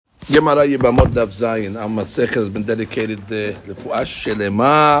Gemara Yibamot Daf Zayin. Our Masech has been dedicated to Fuash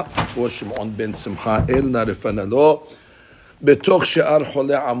Shelema for Shimon ben Simcha El Narifanalo Betoch She'ar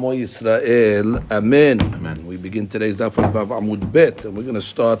Chole Amo Yisrael. Amen. We begin today's Daf from Vav Amud Bet, and we're going to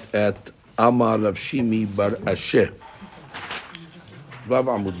start at Amar Rav Shimi Bar Asher. Vav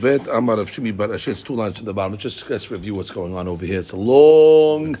Amud Bet, Amar Rav Shimi Bar Asher. It's 2 lines to the bottom. Let's review what's going on over here. It's a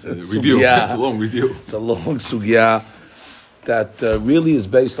long review. It's a long review. It's a long sugya that really is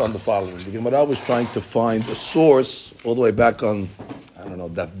based on the following. The Gemara was trying to find a source all the way back on,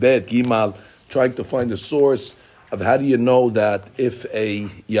 Daf Bet, Gimal, trying to find a source of how do you know that if a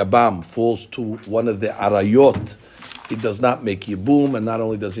Yabam falls to one of the Arayot, he does not make Yibum, and not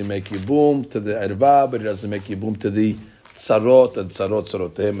only does he make Yibum to the Erva, but he doesn't make Yibum to the Sarot and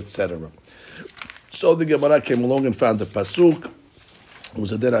Sarotem, etc. So the Gemara came along and found a Pasuk. It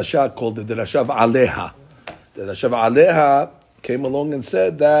was a Derasha called the Derasha Aleha. The Rashav Aleha came along and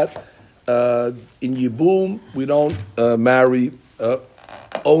said that in Yibum we don't marry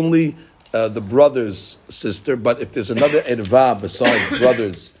only the brother's sister, but if there's another erva besides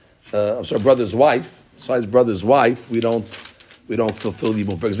brother's wife, we don't fulfill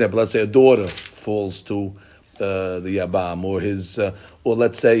Yibum. For example, let's say a daughter falls to the Yabam, or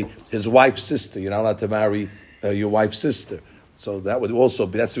let's say his wife's sister. You're not allowed to marry your wife's sister. So that would also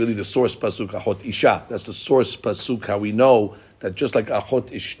be, that's really the source pasuk, Ahot Isha. That's the source pasuk, how we know that just like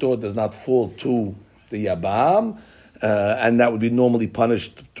Ahot Ishto does not fall to the Yabam, and that would be normally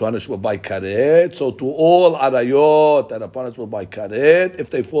punishable by Karet. So to all Arayot that are punishable by Karet,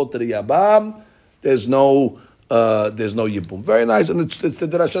 if they fall to the Yabam, there's no Yibum. Very nice, and it's the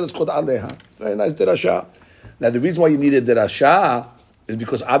Derasha that's called Aleha. Very nice Derasha. Now the reason why you need a Derasha is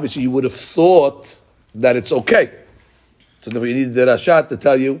because obviously you would have thought that it's okay. So therefore you need the Rashat to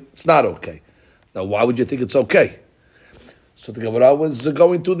tell you it's not okay. Now why would you think it's okay? So the Gemara was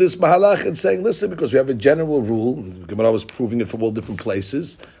going through this mahalach and saying, listen, because we have a general rule, the Gemara was proving it from all different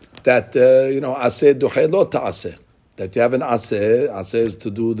places, that, aseh dohe lo ta'aseh. That you have an aseh is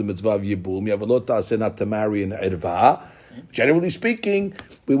to do the mitzvah of Yibum, you have a lo ta'aseh not to marry an erva. Generally speaking,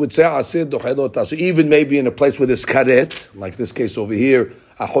 we would say aseh dohe lo ta'aseh, even maybe in a place where there's karet, like this case over here,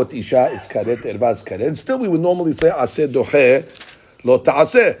 Ahot Isha is karet, erva is karet. And still we would normally say aseh dohe lo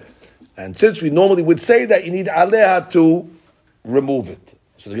ta'aseh. And since we normally would say that, you need aleha to remove it.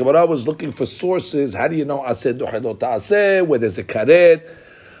 So the Gemara was looking for sources. How do you know aseh dohe lo ta'aseh, where there's a karet?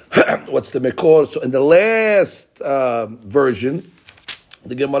 What's the mekor? So in the last version,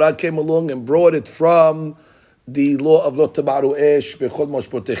 the Gemara came along and brought it from the law of lo tabaru esh bechol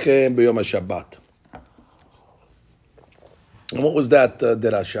moshpotechem b'yom HaShabbat. And what was that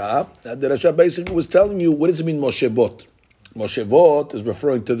derasha? That derasha basically was telling you, what does it mean Moshevot? Moshevot is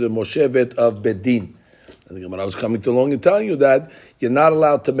referring to the Moshevet of Bedin. And the Gemara was coming along and telling you that you're not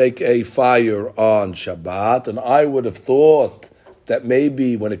allowed to make a fire on Shabbat. And I would have thought that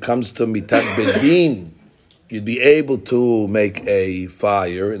maybe when it comes to Mitat Bedin, you'd be able to make a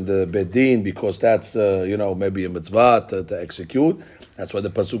fire in the Bedin because that's, maybe a mitzvah to execute. That's why the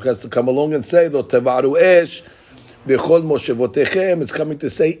Pasuk has to come along and say, Lo tevaru esh, Bechol Moshevotechem, it's coming to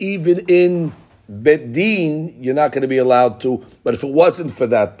say even in Bedin you're not going to be allowed to. But if it wasn't for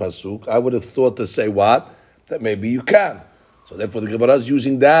that pasuk, I would have thought to say what? That maybe you can. So therefore the Gemara is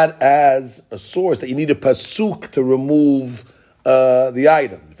using that as a source, that you need a pasuk to remove the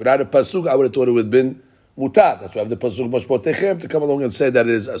item. If it had a pasuk, I would have thought it would have been mutar. That's why I have the pasuk Moshevotechem to come along and say that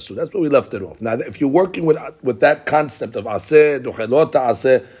it is asur. That's where we left it off. Now if you're working with that concept of aseh, dochelot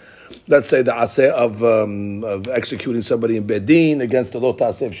aseh, let's say the aseh of executing somebody in Bedin against the lo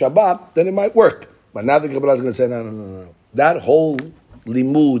ta'aseh of Shabbat, then it might work. But now the Gemara is going to say, no. That whole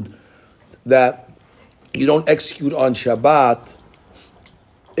limud that you don't execute on Shabbat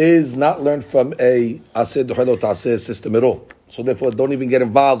is not learned from a aseh dohe lo ta'aseh system at all. So therefore, don't even get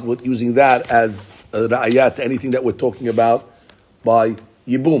involved with using that as a ra'ayat to anything that we're talking about by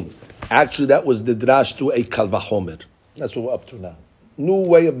Yibum. Actually, that was the drash to a kal vachomer. That's what we're up to now. New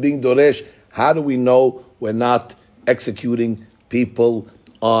way of being doresh. How do we know we're not executing people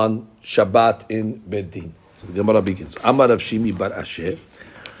on Shabbat in Bedin? So the Gemara begins. Amar Rav Shimi Bar Asher.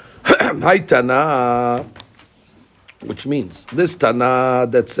 Hai Tana, which means this Tana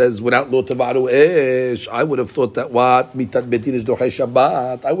that says without lo tavaru esh, I would have thought that what mitat Bedin is dochei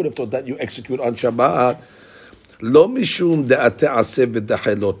Shabbat. I would have thought that you execute on Shabbat. Lo mishum de'ate aseh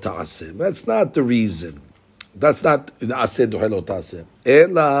v'dachei lo ta'aseh. That's not the reason. That's not aseh dohe lo ta'aseh.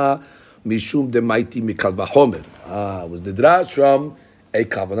 Ela mishum demaiti mikal vachomer. Was the drash from a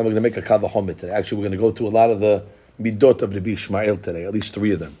kal. Now we're going to make a kal vachomer today. Actually, we're going to go through a lot of the midot of Rabbi Ishmael today, at least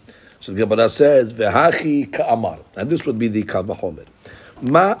 3 of them. So the Gemara says, "Vehachi ka'amar," and this would be the kal vachomer.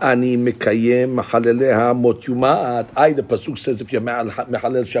 Ma ani mekayem machaleleha mot yumat. The pasuk says if you're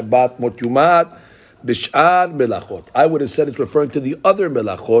machalel Shabbat mot yumat b'shar melachot. I would have said it's referring to the other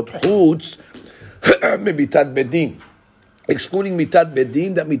melachot. Chutz mitat bedin. Excluding mitat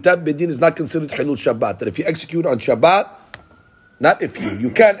bedin, that mitat bedin is not considered hilul Shabbat. That if you execute on Shabbat, not if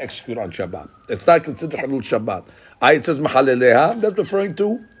you can execute on Shabbat. It's not considered hilul Shabbat. It says machaleleha. That's referring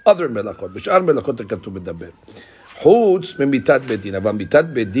to other melachot. B'shar melachot katuv medaber. Chutz mitat bedin. But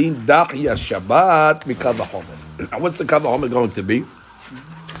mitat bedin dachya Shabbat mikav hachomer. What's the kav hachomer going to be?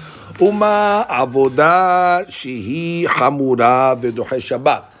 Uma avodah shehi hamura v'doche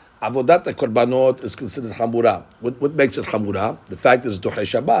Shabbat. Avodat korbanot is considered hamura. What makes it hamura? The fact is doche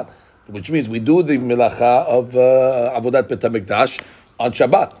Shabbat, which means we do the melacha of avodat bet hamikdash on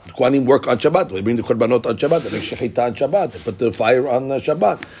Shabbat. The Kohanim work on Shabbat. We bring the korbanot on Shabbat. They make shechita on Shabbat. They put the fire on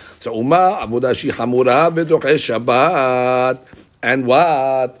Shabbat. So uma avodah shehi hamura v'doche Shabbat. And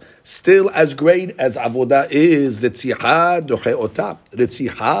what? Still as great as avodah is ritziha doche otah.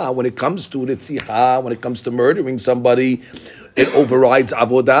 Ritziha, when it comes to ritziha, when it comes to murdering somebody, it overrides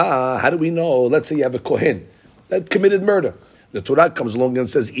avodah. How do we know? Let's say you have a kohen that committed murder. The Torah comes along and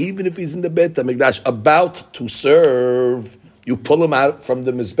says, even if he's in the Beit HaMikdash about to serve, you pull him out from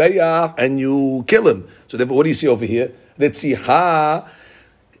the Mizbeach and you kill him. So therefore, what do you see over here? Ritziha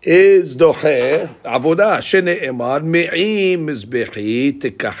is doche avodah. Shene'emar me'im mizbechi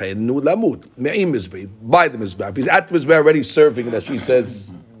tekachenu lamut. Me'im mizbechi, by the Mizbeach. If he's at the Mizbeach already serving, that she says,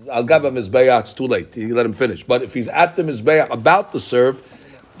 I'll give him Mizbeach, it's too late. You let him finish. But if he's at the Mizbeach about to serve,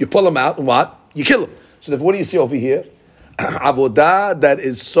 you pull him out and what? You kill him. So therefore, what do you see over here? Avodah that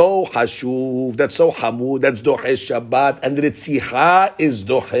is so hashuv, that's so hamud, that's doche Shabbat, and ritziha is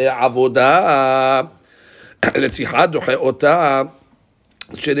doche avodah. Ritziha doche otah.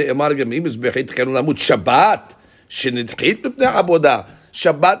 Shene'emar gemim mizbechi tekenu lamut Shabbat. Shenidchit mipnei avodah.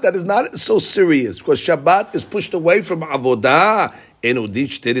 Shabbat that is not so serious, because Shabbat is pushed away from avodah. Certainly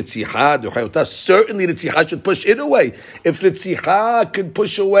Ritzicha should push it away. If Ritzicha can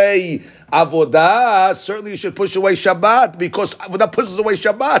push away Avodah, certainly you should push away Shabbat, because Avodah pushes away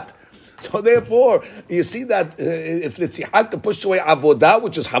Shabbat. So therefore, you see that if Ritzicha can push away Avodah,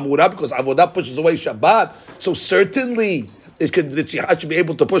 which is Hamura, because Avodah pushes away Shabbat, so certainly Ritzicha should be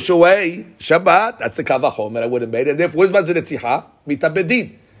able to push away Shabbat. That's the Kav HaChomer I would have made. And therefore, where's Ritzicha? Mita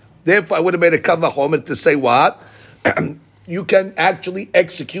Bedin. Therefore, I would have made a Kav HaChomer to say what? You can actually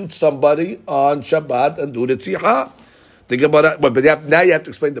execute somebody on Shabbat and do Ritzicha. Think about it. But now you have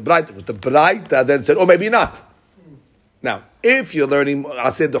to explain the Braita. Because the Braita then said, maybe not. Now, if you're learning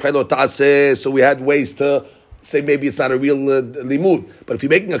Aseh Dochelo Ta'aseh, so we had ways to say maybe it's not a real limud. But if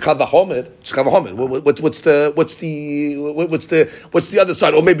you're making a Kav HaChomer, it's Kav HaChomer. What's the other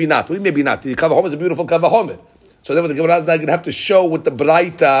side? Maybe not. Maybe not. The Kav HaChomer is a beautiful Kav HaChomer. So then the Gemara is now going to have to show what the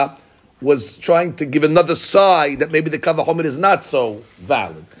Braita was trying to give another side that maybe the Kav HaChomer is not so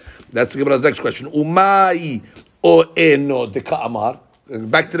valid. That's the Gemara's next question. Umai o eno de ka'amar.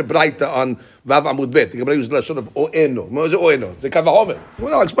 Back to the Braita on Vav Amud Bet. The Gemara used the lashon of o eno. What is o eno? It's the Kav HaChomer.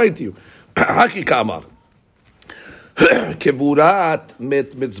 Well, I'll explain to you. Haki ka'amar. Kevurat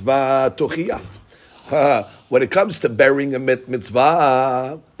met mitzvah tochiyah. When it comes to burying a met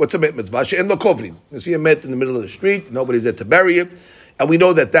mitzvah, what's a met mitzvah? She'en lo kovrin. You see a met in the middle of the street, nobody's there to bury him. And we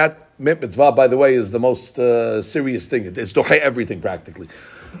know that met mitzvah, by the way, is the most serious thing. It's doche everything practically.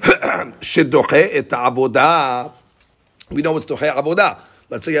 Shedoche et avodah. We know it's doche avodah.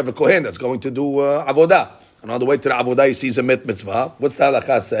 Let's say you have a kohen that's going to do avodah, and on the way to the avodah he sees a met mitzvah. What's the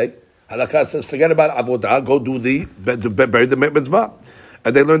halakha say? Halakha says, forget about avodah, go do bury the met mitzvah.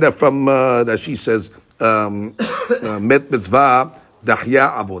 And they learned that from that she says met mitzvah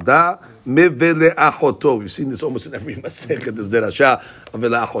dachya avodah. Mevele achoto. You've seen this almost in every masechet. This derasha.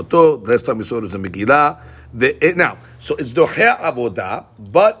 Mevele achoto. Last time we saw it was a Megillah. Now, so it's doche avodah,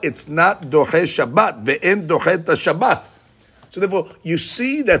 but it's not doche Shabbat. Ve'en doche ta Shabbat. So therefore, you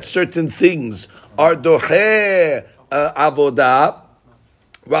see that certain things are doche avodah,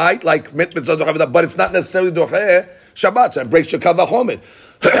 right? Like mitzvah doche avodah, but it's not necessarily doche Shabbat. So it breaks your Kav HaChomer.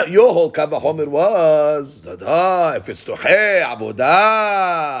 Your whole Kav HaChomer was if it's doche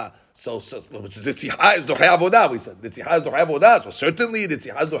avodah. So Ritzicha is doche avodah. We said Ritzicha is doche avodah. So certainly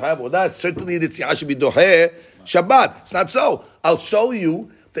Ritzicha is doche avodah. Certainly Ritzicha should be doche Shabbat. It's not so. I'll show you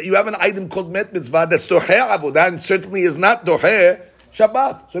that you have an item called met mitzvah that's doche avodah and certainly is not doche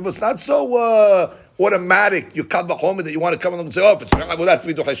Shabbat. So if it's not so automatic, you Kav HaChomer that you want to come along and say, if it's doche avodah, it has to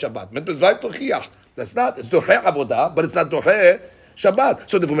be doche Shabbat. Met mitzvah tochiach. That's not. It's doche avodah, but it's not doche Shabbat.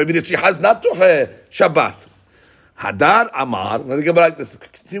 So therefore, maybe Ritzicha is not doche Shabbat. Hadar Amar. Now the Gemara, this is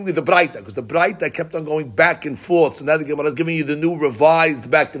continuing the Braita, because the Braita kept on going back and forth. So now the Gemara is giving you the new revised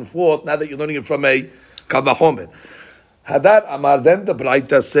back and forth, now that you're learning it from a Kal Vachomer. Hadar Amar, then the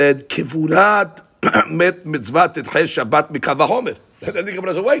Braita said, Kivurat met mitzvah titchei Shabbat mikal Vachomer. Then the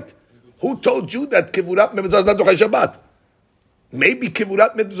Gemara said, wait, who told you that Kivurat met mitzvah is not Dochei Shabbat? Maybe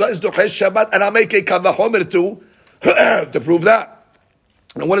Kivurat met mitzvah is Dochei Shabbat, and I'll make a Kal Vachomer to prove that.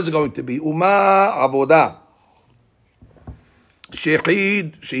 And what is it going to be? Uma Avodah.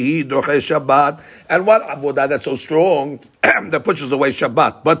 Shehid Dochei Shabbat. And what Avodah that's so strong that pushes away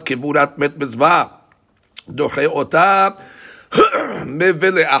Shabbat? But Kivurat met mitzvah Dochei Otah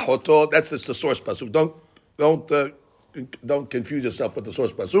Mevele Achoto. That's just the source pasuk. Don't confuse yourself with the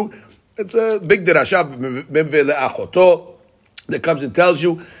source pasuk. It's a big derasha Mevele Achoto that comes and tells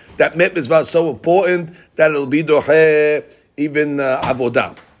you that met mitzvah is so important that it'll be Dochei even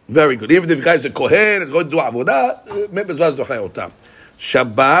Avodah. Very good. Even if the guy is a kohen, is going to do avodah, met mitzvah is dochei otam.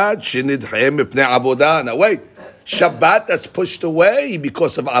 Shabbat shenidchei mipnei avodah. Now wait, Shabbat that's pushed away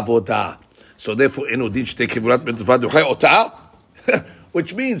because of avodah. So therefore, enudin shtei kivurat mitzvah dochei otam.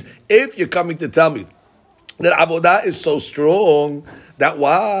 Which means, if you're coming to tell me that avodah is so strong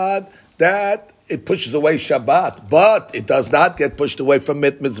that it pushes away Shabbat, but it does not get pushed away from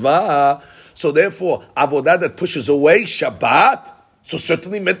met mitzvah. So therefore, avodah that pushes away Shabbat. So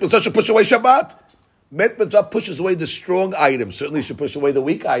certainly, met mitzvah should push away Shabbat. Met mitzvah pushes away the strong item. Certainly, should push away the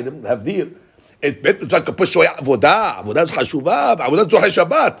weak item. Have deal. If met mitzvah can push away avodah, avodah is chashuvah, avodah is dochei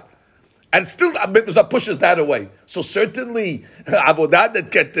Shabbat, and still met mitzvah pushes that away. So certainly, avodah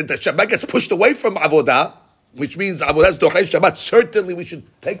that the Shabbat gets pushed away from avodah, which means avodah is dochei Shabbat. Certainly, we should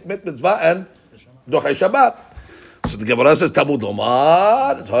take met mitzvah and dochei Shabbat. So the Gemara says Talmud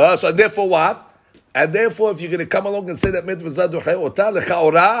Omar. So therefore, what? And therefore, if you're going to come along and say that mitzvah dochei otah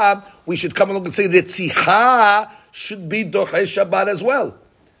lechaora, we should come along and say that tzitcha should be dochei Shabbat as well.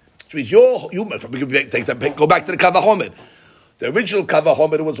 Which means you go back to the Kal Vachomer. The original Kal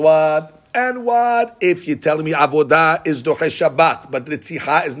Vachomer was what? And what if you're telling me avodah is dochei Shabbat, but the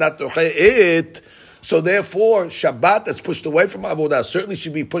tzitcha is not dochei it? So therefore, Shabbat that's pushed away from avodah certainly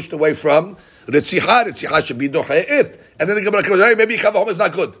should be pushed away from the tzitcha. The tzitcha should be dochei it. And then the Gemara comes, hey, maybe Kal Vachomer is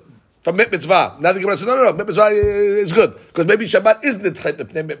not good. From met mitzvah. Now the Gemara says, no, met mitzvah is good. Because maybe Shabbat is the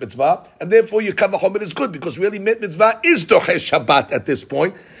met mitzvah, and therefore your Kal Vachomer is good, because really met mitzvah is dochei Shabbat at this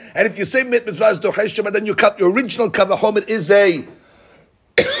point. And if you say met mitzvah is dochei Shabbat, then your original Kal Vachomer is a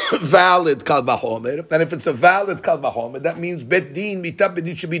valid Kal Vachomer. And if it's a valid Kal Vachomer, that means bet din, mitah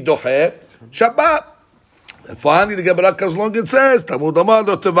bedin should be dochei Shabbat. And finally the Gemara comes along and says, Talmud Amar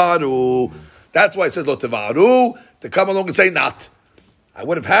lo tevaru. That's why it says lo tevaru, to come along and say not. I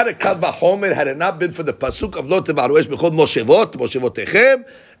would have had a Kal Vachomer had it not been for the pasuk of Lo Tevaru Esh B'chol Moshevotechem,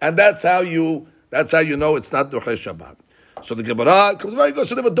 and that's how you know it's not Dochei Shabbat. So the Gemara comes very good.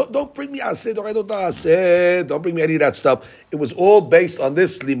 So don't bring me Aseh, don't bring me any of that stuff. It was all based on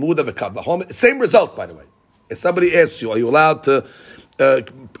this limud of a Kal Vachomer. Same result, by the way. If somebody asks you, are you allowed to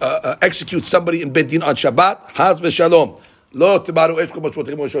execute somebody in Bedin on Shabbat? Haz v'shalom. Lo Tevaru Esh B'chol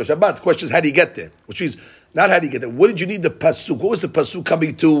Moshevotechem. Shabbat. The question is, how do you get there? Which means, not how do you get there. What did you need the pasuk? What was the pasuk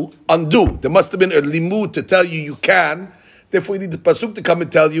coming to undo? There must have been a limud to tell you can. Therefore, you need the pasuk to come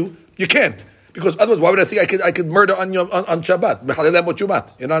and tell you can't. Because otherwise, why would I think I could murder on Shabbat?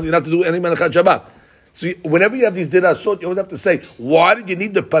 You're not to do any menachat Shabbat. So whenever you have these dirasot, you always have to say, why did you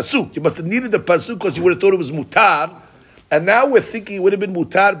need the pasuk? You must have needed the pasuk because you would have thought it was mutar, and now we're thinking it would have been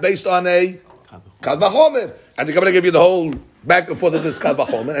mutar based on a Kal Vachomer. And the Gemara gave you the whole back and forth of this Kal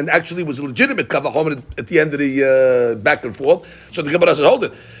Vachomer, and actually was a legitimate Kal Vachomer at the end of the back and forth. So the Gemara says, hold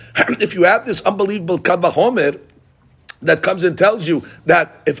it. If you have this unbelievable Kal Vachomer that comes and tells you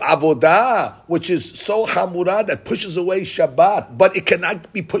that if avodah, which is so hamurah that pushes away Shabbat, but it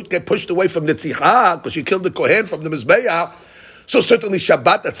cannot get pushed away from the tzitcha because you killed the kohen from the mizbeah, so certainly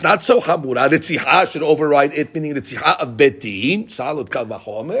Shabbat that's not so hamurah. The tzitcha should override it, meaning the tzitcha of betin, salud Kal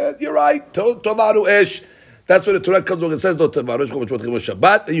Vachomer. You're right. Tovaru esh. That's what the Torah comes along and says,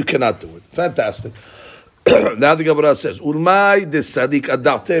 Shabbat, and you cannot do it. Fantastic. Now the Gemara says, Ulmai de Sadik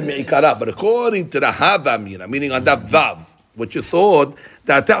Adarte Me'ikara. But according to the Havamina, meaning on that Vav, what you thought,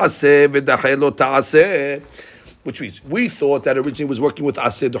 which means we thought that originally was working with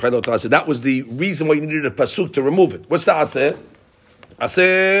Aseh, Dochelo Ta'aseh. That was the reason why you needed a pasuk to remove it. What's the Aseh?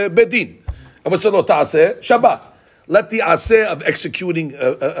 Aseh Bedin. And what's the Lo Ta'aseh? Shabbat. Let the aseh of executing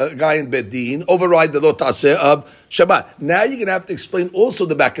a guy in Bedin override the lo ta'aseh of Shabbat. Now you're going to have to explain also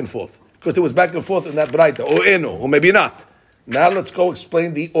the back and forth, because there was back and forth in that Braita, or eno, or maybe not. Now let's go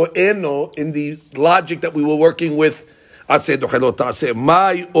explain the o eno in the logic that we were working with. Aseh dochelo ta'aseh.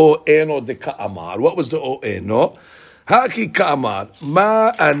 My o eno de ka'amar. What was the o eno? Haki kamar,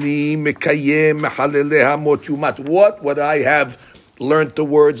 ma ani mekayem mehalele hamot yumat. What would I have learned the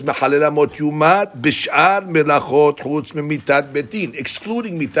words mehalele hamot yumat bishar melachot chutz mitat betin,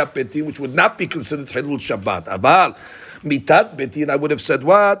 excluding mitat betin, which would not be considered hilul Shabbat. Aval mitat betin, I would have said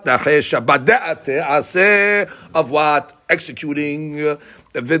what? Dache Shabbat de'ate aseh of what? Executing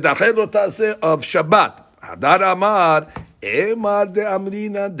v'dache lo ta'aseh of Shabbat. Hadar amar. Emar de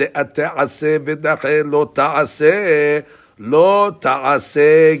amrina de ata'ase v'dache lo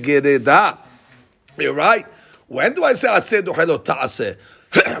ta'ase gereda. You're right. When do I say aseh dache lo ta'ase?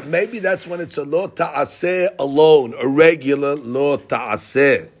 Maybe that's when it's a lo ta'ase alone, a regular lo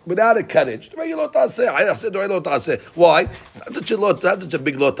ta'ase, without a kaddish. The regular lo ta'ase. I said lo ta'ase. Why? It's not such a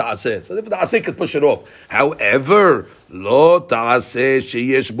big lo ta'ase. So if the aseh could push it off. However, lo ta'ase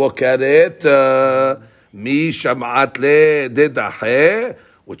sheyesh bo karet. Mi shamat le dedahe,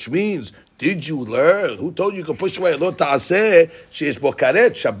 which means, did you learn? Who told you can push away lo ta'aseh? Sheish bo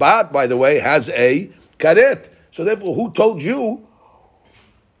karet. Shabbat, by the way, has a karet. So therefore, who told you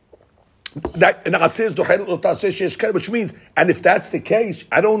that an aseh is dochel lo ta'aseh sheish karet? Which means, and if that's the case,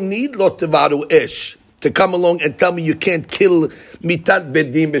 I don't need lo tevaru ish to come along and tell me you can't kill mitat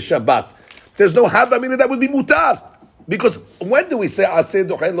bedim b'Shabbat. There's no havamina that would be mutar. Because when do we say aseh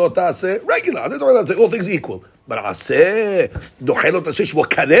dochel lo ta'aseh? Regular, all things equal. But aseh dochel lo ta'aseh shvo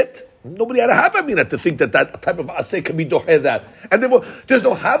karet? Nobody had a havamina to think that type of aseh can be dochel that. And therefore, there's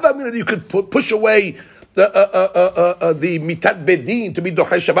no havamina that you could push away the mitat bedin to be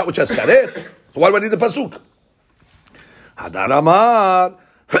dochel Shabbat, which has karet. So why do I need the pasuk? Hadar amar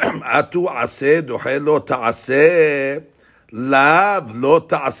atu aseh dochel lo ta'aseh lav lo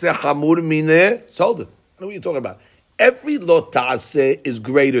ta'aseh chamur mineh. So hold it. I know what you're talking about. Every lo ta'aseh is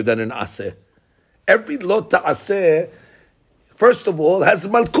greater than an aseh. Every lo ta'aseh, first of all, has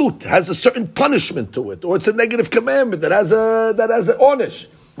malkut, has a certain punishment to it, or it's a negative commandment that has an onish,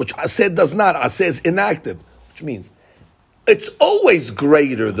 which aseh does not. Aseh is inactive, which means it's always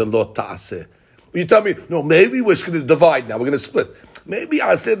greater than lo ta'aseh. You tell me, no, maybe we're going to divide now, we're going to split. Maybe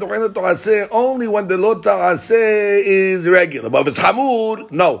aseh dochel lo ta'aseh only when the lo ta'aseh is regular, but if it's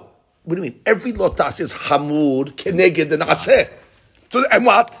hamur, no. What do you mean? Every lo ta'aseh is hamur keneged and aseh. So and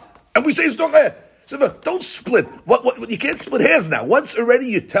what? And we say it's docheh. So don't split. What? You can't split hairs now. Once already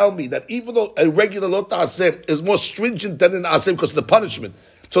you tell me that even though a regular lo ta'aseh is more stringent than an aseh because of the punishment,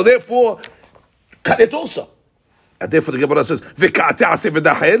 so therefore karet also. And therefore the Gemara says v'ka'ate aseh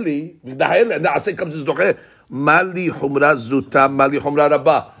v'daheli, and the aseh comes as docheh. Mali humra zuta, mali humra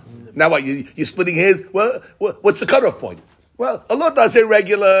rabba. Now what? You're splitting hairs. Well, what's the cutoff point? Well, a lot does say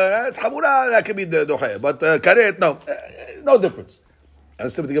regular, it's hamura, that can be the docheh, but karet, no difference.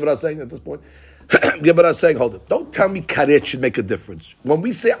 Understand what the Gemara is saying at this point? Gemara is saying, hold it, don't tell me karet should make a difference. When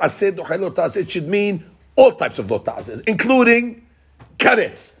we say aseh docheh lo ta'aseh, it should mean all types of lo ta'aseh, including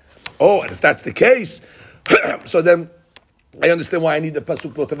karets. Oh, and if that's the case, so then I understand why I need the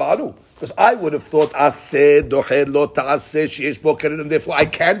pasuk lo tevaru, because I would have thought aseh docheh lo ta'aseh sheyesh bo karet, and therefore I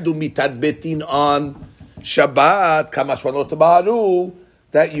can do mitat betin on Shabbat, kamashwan lo tabaru,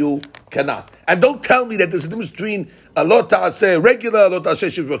 that you cannot. And don't tell me that there's a difference between a lo ta'aseh, regular lo ta'aseh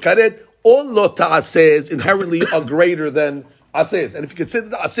shivur karet. All lo ta'asehs inherently are greater than asehs. And if you consider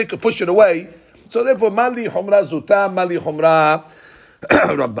the aseh could push it away, so therefore, mali humra zuta, mali humra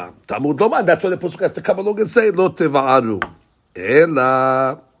rabba. Tamud loman, that's why the pasuk has to come along and say, lo tevaru.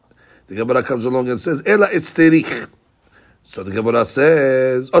 Ela. The Gemara comes along and says, ela itzterich. So the Gemara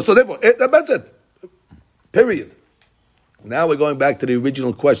says, so therefore, that's it. Period. Now we're going back to the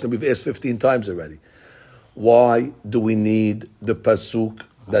original question we've asked 15 times already. Why do we need the pasuk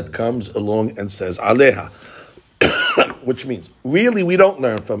that comes along and says aleha? Which means, really we don't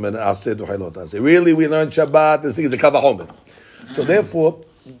learn from an aseh docheh lo ta'aseh. Really we learn Shabbat, this thing is a kavahomer. So therefore,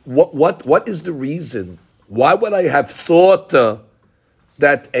 what is the reason? Why would I have thought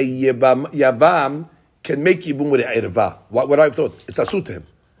that a yavam can make yibum with a erva? What would I have thought? It's asut to him.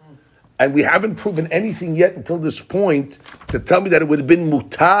 And we haven't proven anything yet until this point to tell me that it would have been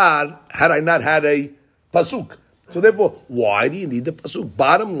mutar had I not had a pasuk. So therefore, why do you need the pasuk?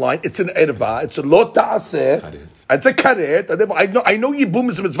 Bottom line, it's an erva, it's a lo ta'aseh, it's a karet. And therefore, I know yibum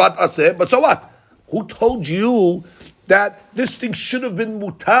is a mitzvat aseh, but so what? Who told you that this thing should have been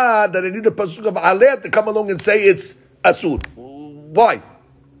mutar, that I need a pasuk of aleh to come along and say it's asur? Why?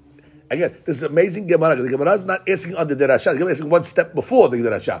 Again, this is amazing Gemara. The Gemara is not asking on the derashah. The Gemara is asking one step before the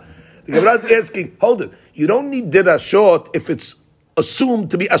derashah. The Gemara is asking, hold it, you don't need derashot if it's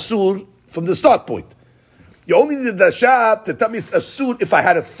assumed to be asur from the start point. You only need the derashah to tell me it's asur if I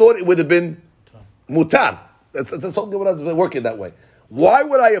had a thought it would have been mutar. That's all Gemara is working that way. Why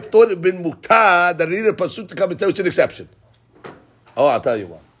would I have thought it had been muktad that I needed a pasuk to come and tell you it's an exception? Oh, I'll tell you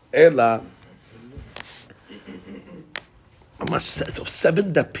what. Ela. So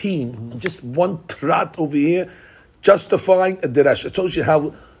 7 dapim, just one prat over here, justifying a derash. It shows you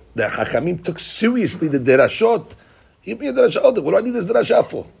how the Hachamim took seriously the derashot. Give me a derashah. What do I need this derashah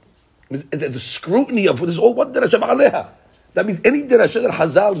for? The scrutiny of this is all one derashah aleha. That means any derashah that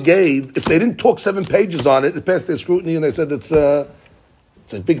Hazal gave, if they didn't talk 7 pages on it, it passed their scrutiny, and they said it's a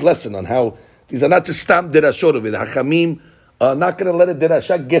big lesson on how these are not just stamp derashot of it. The Hachamim are not going to let a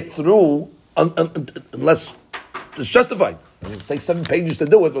derashah get through unless it's justified. It takes 7 pages to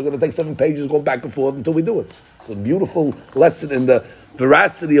do it. We're going to take 7 pages going back and forth until we do it. It's a beautiful lesson in the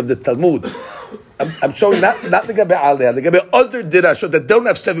veracity of the Talmud. I'm showing not the Gabe Aleh, the Gabe other dirashot that don't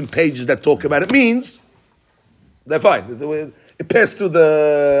have 7 pages that talk about it. Means they're fine. It passed through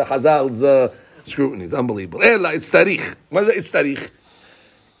the Hazal's scrutiny. It's unbelievable. It's tarikh. What is it? It's tarikh.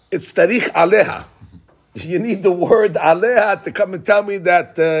 It's tarikh aleha. You need the word aleha to come and tell me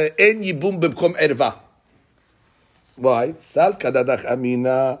that en yibum b'mkom erva. Why? Sal kadadach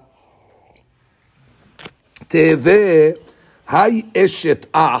amina teve hay eshet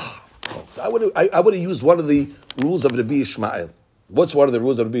ach. I would have used one of the rules of Rabbi Ishmael. What's one of the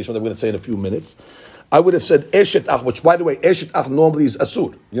rules of Rabbi Ishmael that we're going to say in a few minutes? I would have said eshet ach, which, by the way, eshet ach normally is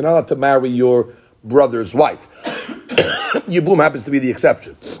asur. You're not allowed to marry your brother's wife. Yibum happens to be the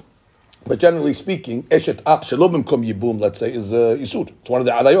exception. But generally speaking, eshet ach shalom b'mkom yibum, let's say, is isur. It's one of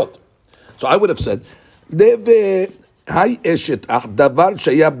the arayot. So I would have said, hay eshet ach davar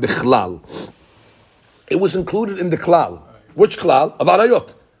shaya bichlal. It was included in the klal. Which klal? Of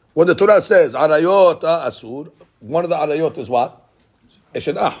arayot. When the Torah says arayot asur, one of the arayot is what?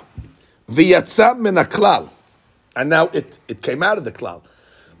 Eshet ach. V'yatsa min klal, and now it came out of the klal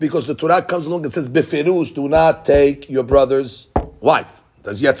because the Torah comes along and says befirush, do not take your brother's wife.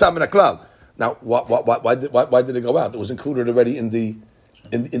 That's yatsa min klal. Now, why did it go out? It was included already in the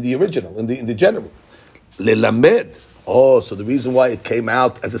original, in the general. Lelamed. Oh, so the reason why it came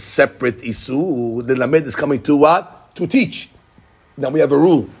out as a separate isu, lelamed is coming to what? To teach. Now we have a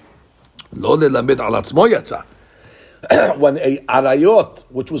rule. Lo lelamed al atzmo yatsa. When a arayot,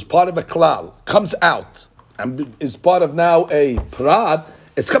 which was part of a klal, comes out and is part of now a prad,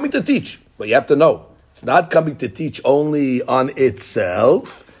 it's coming to teach. But you have to know, it's not coming to teach only on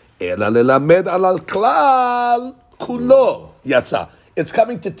itself. Ela lelamed al klal kulo yatsa. It's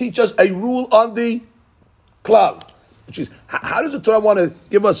coming to teach us a rule on the klal. Which is, how does the Torah want to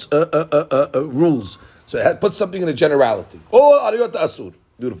give us rules? So it puts something in a generality. Oh, arayot asur.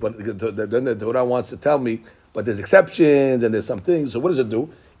 Beautiful. But then the Torah wants to tell me, but there's exceptions and there's some things. So what does it do?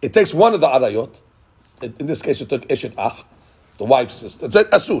 It takes one of the arayot. In this case, it took eshet ach, the wife's sister. It's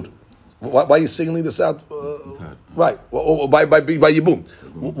asur. Why are you singling this out? Right. By Yibum.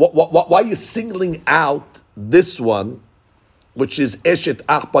 Why are you singling out this one, which is eshet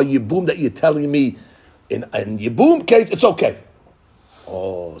ach by Yibum, that you're telling me in Yibum case, it's okay?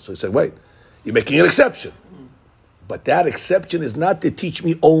 Oh, so he said, wait, you're making an exception. But that exception is not to teach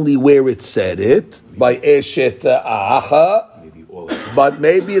me only where it said it, by eshet acha, but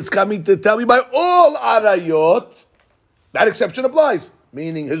maybe it's coming to tell me by all arayot, that exception applies.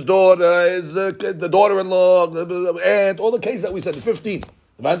 Meaning his daughter, the daughter-in-law, the aunt, all the cases that we said, the 15.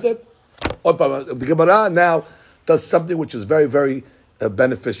 The Gemara now does something which is very, very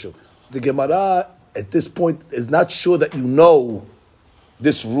beneficial. The Gemara, at this point, is not sure that you know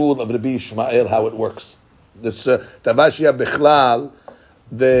this rule of Rabbi Ishmael, how it works. This Tavashia Bechlal,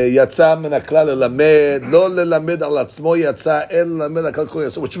 the Yatsa min haklal lelamed, lo lelamed al atzmo yatsa el lelamed al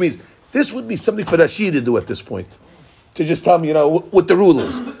klal, which means this would be something for Rashi to do at this point. To just tell me, what the rule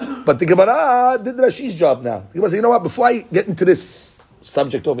is. But the Gemara did Rashi's job now. The Gemara said, you know what, before I get into this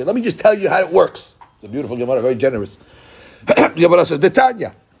subject over here, let me just tell you how it works. It's a beautiful Gemara, very generous. The Gemara says,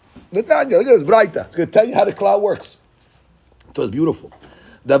 Netanya, look at this, Braita. It's going to tell you how the klal works. So it's beautiful.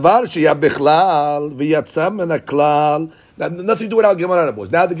 Davar sheya bichlal v'yatzam min haklal. Nothing to do with our Gemara,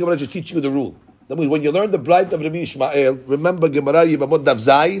 boys. Now the Gemara is just teaching you the rule. That means when you learn the Braita of Rabbi Ishmael, remember Gemara Yevamot Daf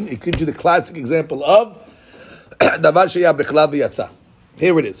Zayin. It gives you the classic example of Davar sheya bichlal v'yatza.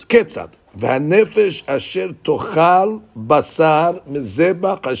 Here it is. Ketzad v'hanefesh asher tochal basar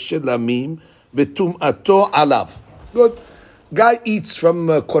mezebach asher lamim v'tum'ato alav. Good. Guy eats from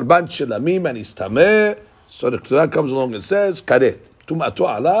korban shelamim and he's tameh. So the Torah comes along and says karet. Tum'ato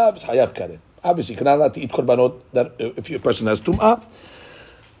alav is hayav karet. Obviously, you're not allowed to eat korbanot that if a person has tum'ah.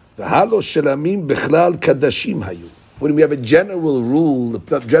 V'halo shelamim bichlal kadashim hayu. When we have a general rule,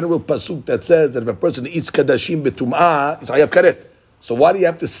 the general pasuk that says that if a person eats kadashim betum'ah, it's hayav karet. So why do you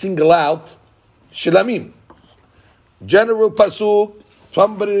have to single out shelamim? General pasuk,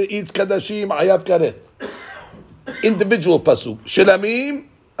 Somebody eats kadashim, hayav karet. Individual pasuk. Shilamim,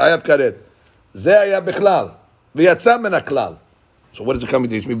 hayav karet. Ze haya bichlal. V'yatsa min haklal. So what does it come to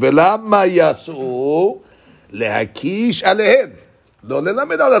teach me? V'lama yatsu lehakish alehen.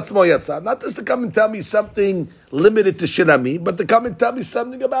 Not just to come and tell me something limited to Shilami, but to come and tell me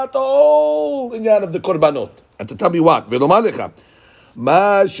something about the whole inyan of the korbanot. And to tell me what? What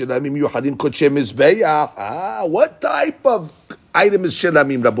type of item is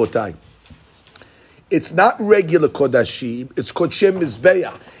Shilamim, Rabotai? It's not regular kodashim, it's kodshem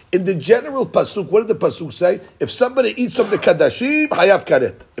mizbeach. In the general pasuk, what did the pasuk say? If somebody eats of the kadashim, hayav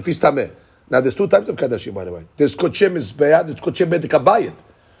karet, if he's tameh. Now, there's two types of kadashim, by the way. There's kodshem mizbeach, there's kodshem bedek habayit.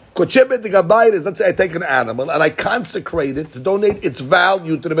 Kodshem bedek habayit is, let's say I take an animal and I consecrate it to donate its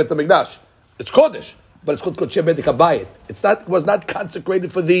value to the Bet HaMikdash. It's kodesh, but it's called kodshem bedek habayit. It was not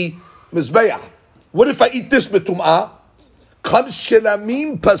consecrated for the mizbeach. What if I eat this betum'ah? Comes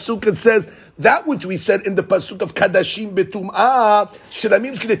Shilamim pasuk and says that which we said in the pasuk of kadashim betum'ah.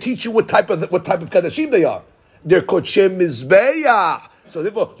 Shilamim is going to teach you what type of kadashim they are. They're kodshem mizbeach. So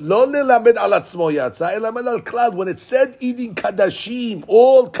therefore, lo nelamed al atzmo yatsa elamed al klal. When it said eating kadashim,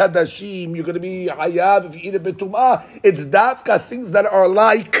 all kadashim, you're going to be hayav if you eat a betum'ah. It's dafka things that are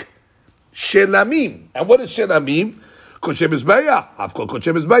like Shilamim. And what is Shilamim? Kodshem mizbeach. I've called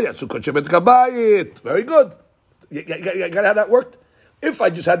kodshem mizbeach. So kodshem et kabayit. Very good. You got how that worked? If I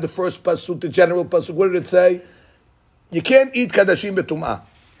just had the first pasuk, the general pasuk, what did it say? You can't eat kadashim betum'ah.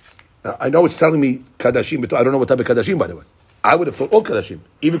 Now, I know it's telling me kadashim betum'ah. I don't know what type of kadashim, by the way. I would have thought all kadashim,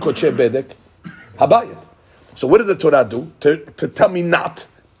 even kodshem bedek, habayit. So what did the Torah do to tell me not?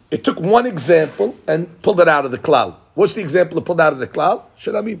 It took one example and pulled it out of the cloud. What's the example it pulled out of the cloud?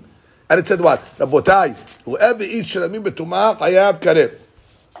 Shilamim. And it said what? Rabotai, whoever eats shilamim betum'ah, hayav karet.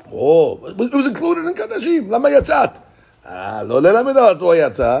 Oh, it was included in Kadashim. Lama yatzat. Lo lelamed al atzmo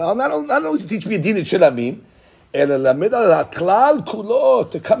yatsa. Not only to teach me a din in Shilamim, ela lelamed al klal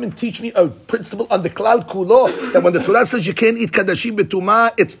kulo, to come and teach me a principle on the klal kulo, that when the Torah says you can't eat Kadashim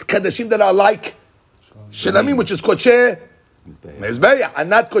betumah, it's Kadashim that are like Shilamim, which is kodshe mezbeach, and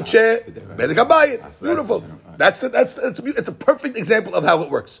not kodshe bedek habayit. Beautiful. It's a perfect example of how it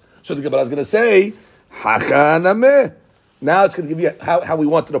works. So the Gemara is going to say, Hachanameh. Now it's going to give you how we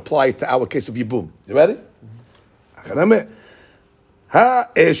want to apply it to our case of Yibum. You ready?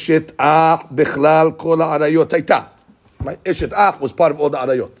 Ha-eshet ach bichlal kol ha'arayot hayta. Eshet ach was part of all the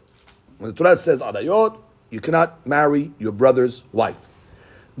arayot. When the Torah says arayot, you cannot marry your brother's wife.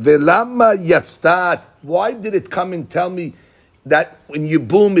 Velama yatztat. Why did it come and tell me that when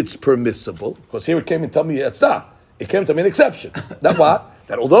Yibum it's permissible? Because here it came and tell me yatztat. It came to me an exception. That what?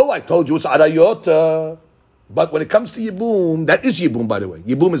 That although I told you it's arayot, but when it comes to Yibum, that is Yibum, by the way.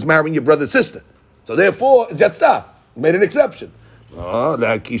 Yibum is marrying your brother's sister. So therefore, it's Yatzta. Made an exception. Oh,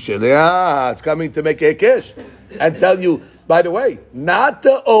 it's coming to make a kish. And tell you, by the way, not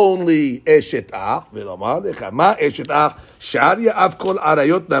the only Eshet Ach, ma Eshet Ach, Sharia av kol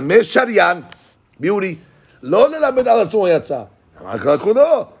arayot namesh Sharian, beauty, lo lelamed al atzmo yatsa.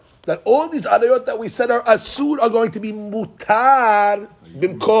 That all these arayot that we said are asur are going to be mutar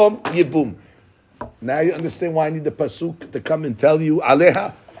bimkom Yibum. Now you understand why I need the pasuk to come and tell you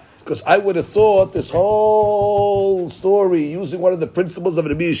aleha, because I would have thought this whole story using one of the principles of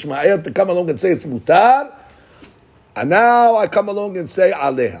Rabbi Yishmael to come along and say it's mutar, and now I come along and say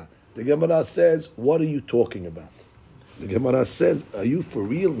aleha. The Gemara says, "What are you talking about?" The Gemara says, "Are you for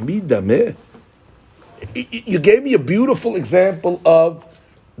real? Midameh?" You gave me a beautiful example of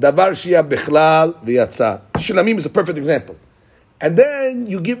davar shia bichlal v'yatzat. Shilamim is a perfect example, and then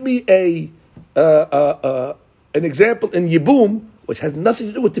you give me an example in Yibum, which has nothing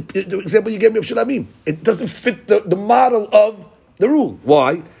to do with the example you gave me of Shilamim. It doesn't fit the model of the rule.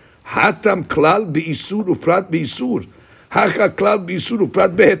 Why? Hatam klal be'isur uprat be'isur. Haka klal be'isur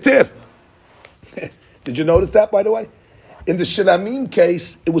uprat be'heter. Did you notice that, by the way? In the Shilamim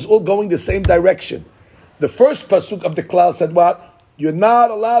case, it was all going the same direction. The first pasuk of the klal said what? You're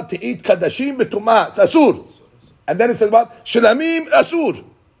not allowed to eat kadashim betumah. It's asur. And then it said what? Shilamim asur.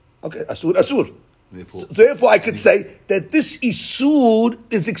 Okay, asur. Therefore, I could say that this isur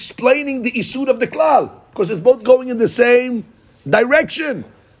is explaining the isur of the klal, because it's both going in the same direction.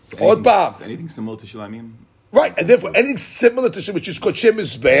 So anything similar to Shilamim? Right, and therefore anything similar to Shilamim, which is kodshem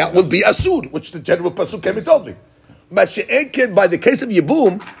mizbeach, will be asur, which the general pasuk came and told me. Mashiach, by the case of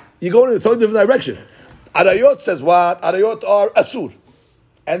Yibum, you go in a totally different direction. Arayot says what? Arayot are asur.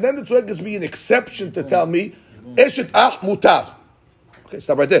 And then the Torah gives me an exception to tell me, eshet ach mutar. Okay,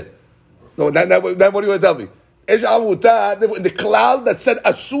 stop right there. No, then what do you want to tell me? In the cloud that said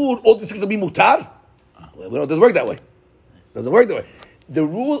asur, all these things will be mutar? Well, it doesn't work that way. It doesn't work that way. the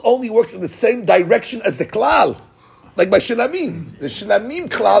rule only works in the same direction as the klal. Like by shilamim. The shilamim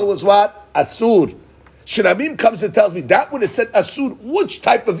klal was what? Asur. Shilamim comes and tells me that when it said asur, which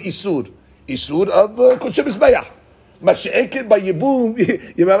type of isur? Isur of Kodshem Mizbeach. Mashi'enkin by Yibum,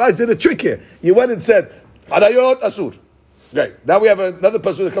 Yimamah did a trick here. You went and said, Arayot asur. Great. Now we have another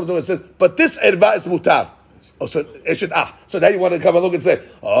person that comes over and says, but this erba is mutar. Oh, so So now you want to come and look and say,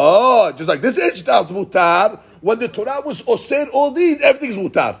 oh, just like this ishtar is mutar. When the Torah was osir all these, everything's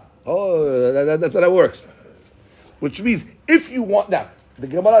mutar. Oh, that's how that works. Which means, if you want that, the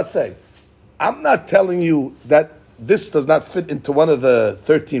Gemara say, I'm not telling you that this does not fit into one of the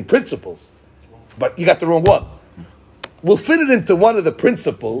 13 principles, but you got the wrong one. We'll fit it into one of the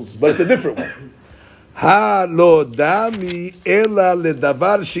principles, but it's a different one. Ha lo dami ela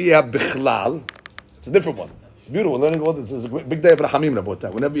ledavar sheyah bichlal. It's a different one. It's beautiful. We're learning all this. It's a big day of Rahamim,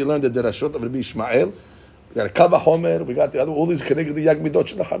 Rabotai. Whenever you learn the Derashot of Rabbi Ishmael, we got a Kava Homer, we got the other, all these connected to the Yagmidot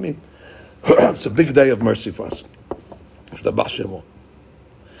Shel Rahamim. It's a big day of mercy for us.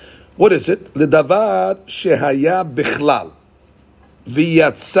 What is it? Ledavar shehaya bichlal.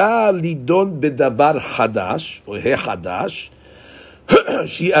 V'yatsa lidon bedavar hadash, or he hadash,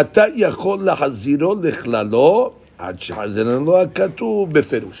 שאתה יכול להחזירו לכללו עד שחזרנו לו הכתוב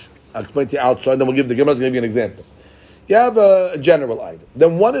בפירוש. I'll explain to you outside, then we'll give the Gemara, give you an example. You have a general item.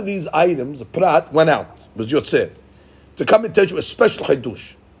 Then one of these items, a prat, went out, was yotzeh, to come and tell you a special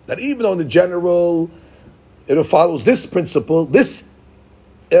chidush. That even though in the general, it follows this principle, this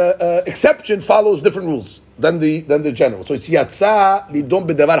exception follows different rules than the general. So it's yatsa lidon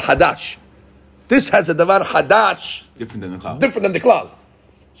bedavar hadash. This has a davar hadash. Different than the klal.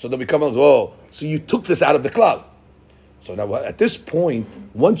 So then we come and go, so you took this out of the klal. So now at this point,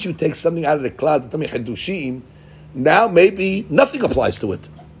 once you take something out of the klal, the hidushim, now maybe nothing applies to it.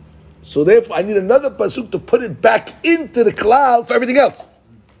 So therefore, I need another pasuk to put it back into the klal for everything else.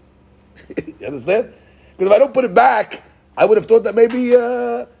 You understand? Because if I don't put it back, I would have thought that maybe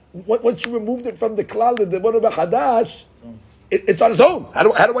once you removed it from the klal, the one about hadash, it's on its own. How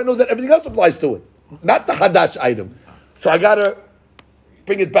do I know that everything else applies to it? Not the hadash item. So I got to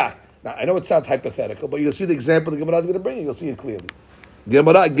bring it back. Now, I know it sounds hypothetical, but you'll see the example the Gemara is going to bring you. You'll see it clearly. The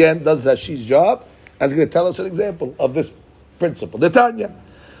Gemara, again, does Rashi's job and is going to tell us an example of this principle. The Tanya.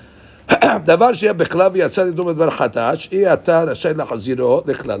 דבר שיהיה בכלל ויצא לדום בדבר חדש, אתה רשאי להחזירו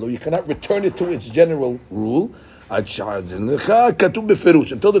לכללו. You cannot return it to its general rule. עד שחזרנו לך, כתוב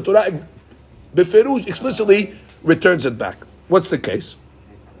בפירוש. Until the Torah בפירוש explicitly returns it back. What's the case?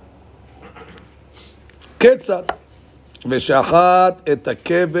 כיצד? ושחט את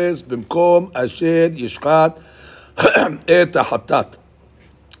הכבש במקום אשר ישחט את החטאת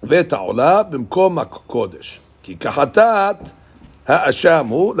ואת העולה במקום הקודש. כי כחטאת האשם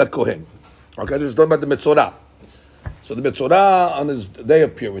הוא לכהן. Okay, this is talking about the Metzorah. So the Metzorah on his day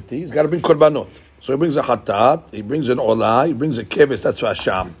of purity, he's got to bring korbanot. So he brings a chatat, he brings an olah, he brings a keves, that's for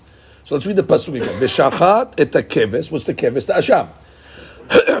Asham. So let's read the pasuk again. V'shachat et keves, what's the keves? The Asham.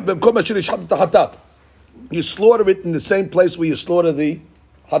 B'mkom asher yishchat et hatat. You slaughter it in the same place where you slaughter the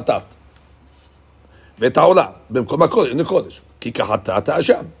hatat. V'et ha'olah, b'mkom ha'kodesh, in the kodesh. Ki kahatat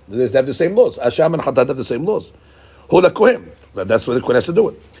ha'asham. They have the same laws. Asham and hatat have the same laws. Hu l'kohen. That's what the kohen has to do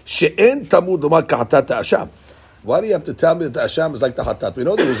it. She'en tamud l'mar kahatat ha'asham. Why do you have to tell me that the Asham is like the hatat? We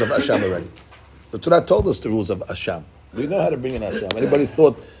know the rules of Asham already. The Torah told us the rules of Asham. We know how to bring an Asham. Anybody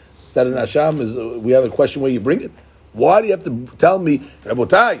thought that an Asham is, we have a question where you bring it? Why do you have to tell me,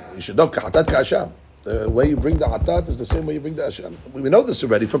 Rabotai, you should know kahatat ka-Asham? The way you bring the hatat is the same way you bring the Asham. We know this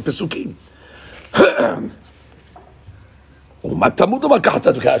already from Pesukim.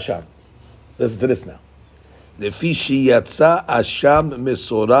 Listen to this now. לפי שיצא אשם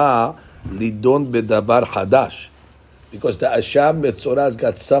מסורה lidon bedavar hadash. Because the Asham Metzorah has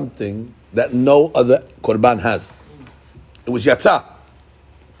got something that no other Korban has. It was Yatzah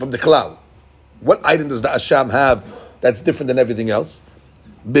from the cloud. What item does the Asham have that's different than everything else?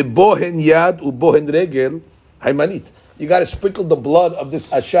 Bebohen yad ubohen regel haymanit. You got to sprinkle the blood of this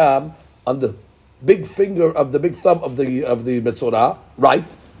Asham on the big finger of the big thumb of the Metzorah, right,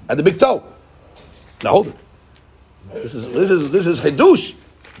 and the big toe. Now hold it. This is Hidush.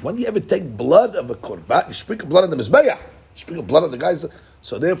 When do you ever take blood of a korban? You sprinkle blood on the mizbeach. You sprinkle blood on the guys.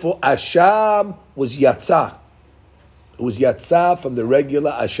 So therefore, Asham was Yatzah. It was Yatzah from the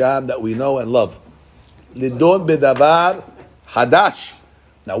regular Asham that we know and love. Lidon bedavar hadash.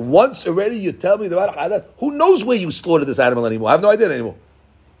 Now, once already you tell me about hadash, who knows where you slaughtered this animal anymore? I have no idea anymore.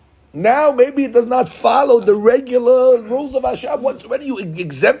 Now, maybe it does not follow the regular rules of Asham. Once already you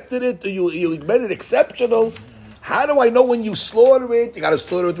exempted it, or you made it exceptional. How do I know when you slaughter it? You got to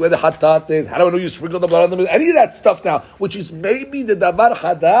slaughter it where the hatat is. How do I know you sprinkle the blood on them? Any of that stuff now, which is maybe the davar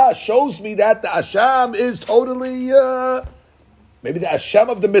hadash shows me that the asham is totally. Maybe the asham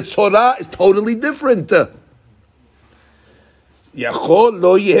of the mitzorah is totally different. Right?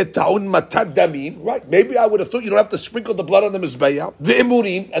 Maybe I would have thought you don't have to sprinkle the blood on the mizbeah, the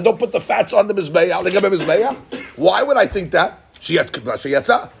imurim, and don't put the fats on the mizbeah. Why would I think that?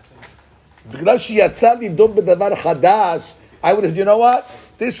 I would have, you know what?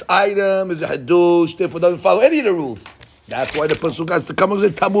 This item is a hadush, therefore doesn't follow any of the rules. That's why the pasuk has to come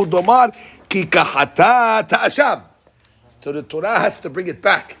with Tamud Domar ki kahata ta'asham. So the Torah has to bring it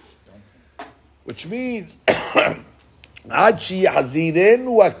back, which means ad she'yazirin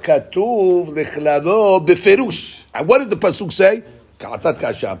wa katuv lichlalo beferush. And what did the pasuk say? Kahatat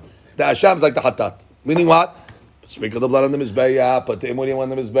kasham. The asham is like the hatat, meaning what? Sprinkle the blood on the mizbeah, put the imurim on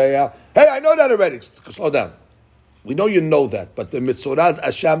the mizbeah. Hey, I know that already. Slow down. We know you know that, but the mitzorah's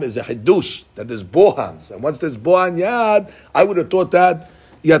asham is a hidush, that there's bohans. And once there's bohan yad, I would have thought that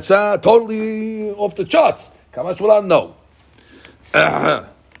yatsa totally off the charts. Kamash will know.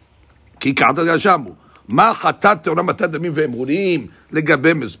 Ki ka'atat hashamu. Ma chatat te'orah matat damim ve'emurim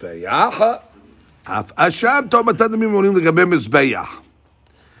legabe mizbeah. Af asham te'orah matat damim ve'emurim legabe mizbeah.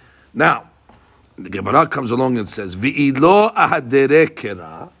 Now, the Gemara comes along and says, "V'ilo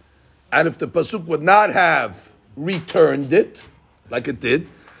ahaderekera," and if the pasuk would not have returned it like it did,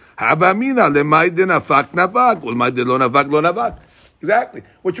 "Havamina lemaydin afak navak, ulmaydin lo navak lo navak." Exactly,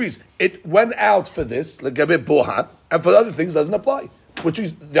 which means it went out for this legabe bohan, and for other things doesn't apply. Which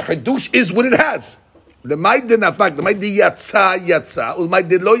means the hadush is what it has. Lemaydin afak, lemaydin yatsa yatsa,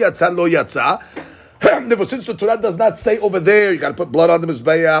 ulmaydin lo yatsa lo yatsa. Therefore, since the Torah does not say over there, you got to put blood on the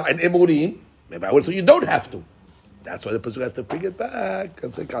mizbeah and imurim. Maybe I would have thought you don't have to. That's why the pasuk has to bring it back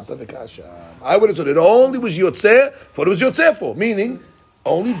and say kata v'kasha. I would have thought it only was yotzeh for what it was yotzeh for, meaning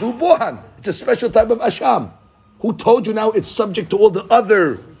only do bohan. It's a special type of asham. Who told you now it's subject to all the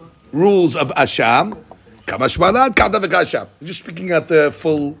other rules of asham? Kamashmanan kata v'kasha. I'm just speaking at the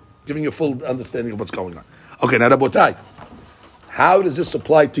full, giving you a full understanding of what's going on. Okay, now Rabotai, how does this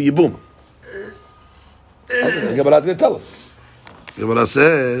apply to Yibum? The Gemara is going to tell us. The Gemara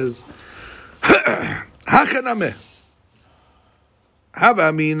says, Hachanameh.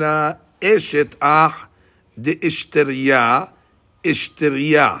 Hava mina eshet ach de ishteriya,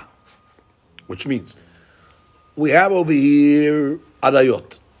 which means we have over here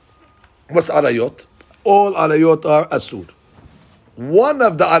arayot. What's arayot? All arayot are asur. One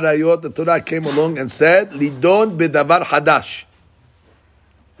of the arayot, the Torah came along and said, lidon bedavar hadash.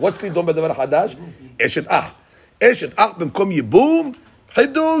 What's lidon bedavar hadash? Eshet ach. Eshet ach b'mkom yibum,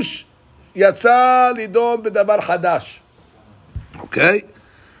 hidush. Yatsa lidon bedavar hadash. Okay?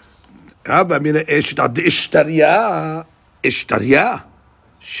 Haba mina eshet ad ishtariya. Ishtariya.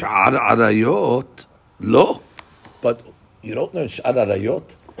 Sha'ar arayot. Lo. But you don't learn sha'ar arayot.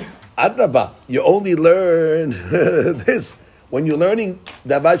 Adraba. You only learn this. When you're learning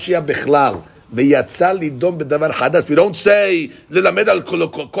davar shia bichlal. V'yatsa lidon bedavar hadash. We don't say lilamed al kol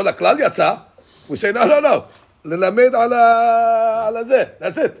haklal yatsa. We say no. Lilamed ala zeh.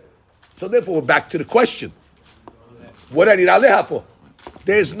 That's it. So therefore, we're back to the question. What do I need aleha for?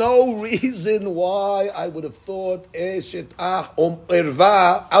 There's no reason why I would have thought eshet ach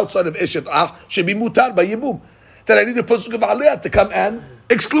erva outside of eshet ach should be mutar by yibum. That I need a pasuk of aleha to come and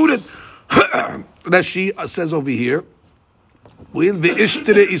exclude it. Rashi says over here, "Will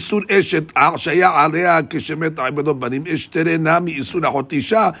ve'ishtere isur eshet ach shaya aleha kishemet aibedo banim ishtere nami isur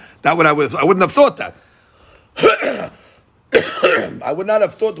achotisha." That would I wouldn't have thought that. I would not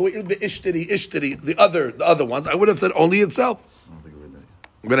have thought ishtiri, the other ones. I would have thought only itself.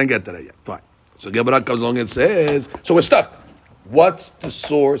 We're going to get to that yet. Fine. So Gemara comes along and says, so we're stuck. What's the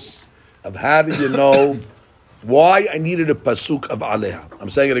source of how do you know why I needed a pasuk of aleha? I'm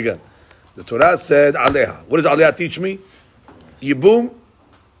saying it again. The Torah said aleha. What does aleha teach me? Yibum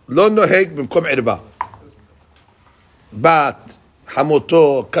lo noheg b'mkom irba. Bat.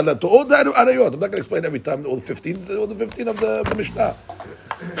 Hamoto, Kalato, all the arayot. I'm not going to explain every time all the 15 of the Mishnah.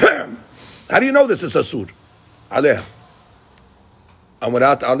 How do you know this is asur? Aleha. And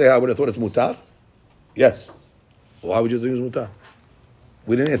without aleha, I would have thought it's mutar? Yes. Why would you think it's mutar?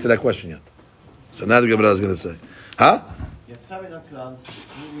 We didn't answer that question yet. So now the Gemara is going to say, huh?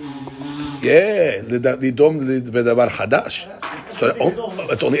 Yeah, lidom bedavar hadash. So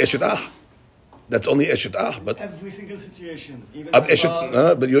it's only eshet ach. That's only eshet ach, but every single situation, even but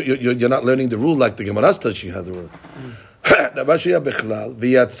you're not learning the rule like the Gemara is teaching you how the rule. דבר שיהיה בכלל,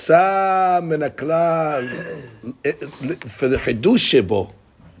 ויצא מן הכלל, for the חידוש שבו,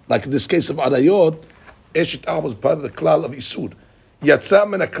 like in this case of עריות, Eshet Ah was part of the klal of Isur. Yatsa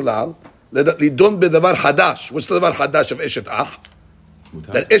min klal lidon bedavar hadash. What's the davar hadash of Eshet Ah?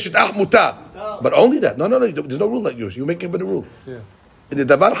 That Eshet Ah mutar. But only that. No. There's no rule like yours. You're making a better rule. Yeah. In the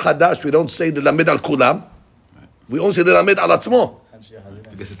davar hadash, we don't say the lamid al kulam. We only say the lamid al atzmo.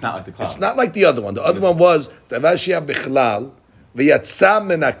 Because it's not like the klal. It's not like the other one. The other one was davar shia bichlal v'yatsa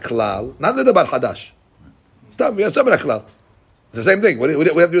min klal. Not the davar hadash. Stop. V'yatsa min klal. It's the same thing. We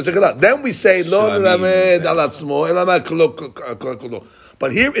have to do a then we say lo lamed al atzmo elamed kulo.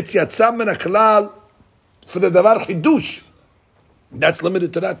 But here it's yatzam min klal for the davar hidush. That's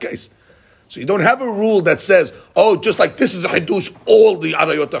limited to that case. So you don't have a rule that says, oh, just like this is a hidush, all the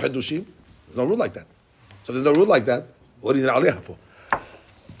arayot are hidushim. There's no rule like that. So there's no rule like that. What do you need aliyah for?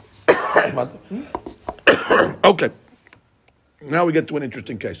 Okay. Now we get to an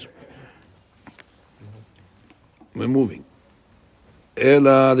interesting case. We're moving.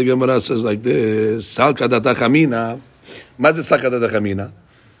 Ela, the Gemara says like this: Salkadata Chamina. What is Salkadata Chamina?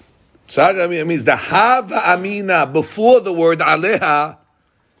 Salkadata means the Hava Amina before the word Aleha.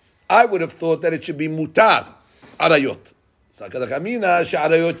 I would have thought that it should be Mutar Arayot. Salkadata Chamina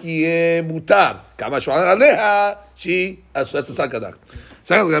she'arayot yeh Mutar. Kama sh'anar Aleha she. That's the Salkadata.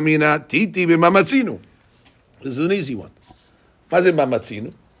 Salkadata Chamina Titi b'mamatzinu. This is an easy one. What is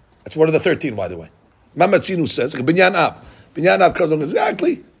mamatzinu? That's one of the 13, by the way. Mamatzinu says Binyan Ab. Binyan Av comes along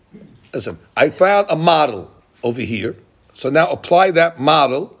exactly. Listen, I found a model over here, so now apply that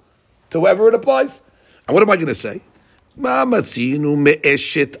model to wherever it applies. And what am I going to say? Ma matzinu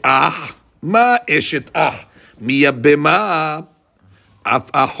me'eshet ah, ma eshet ah, miyabema af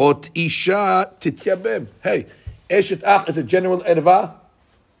achot isha tityabem. Hey, eshet ah is a general erva?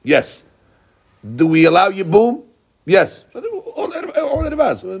 Yes. Do we allow yibum? Yes. All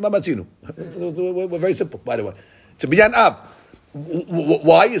ervas, ma matzinu. We're very simple, by the way. To Binyan Av,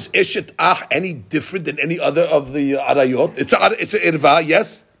 why is Eshet Ah any different than any other of the Arayot? It's a Irva,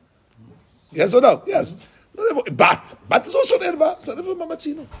 yes? Yes or no? Yes. Bat is also an Irva. It's not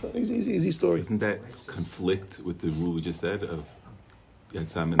Mamatzino. Easy story. Doesn't that conflict with the rule we just said of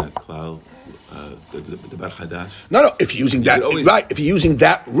Yatzam and Klal, the Bar Hadash? No. If you're using that, right, if you're using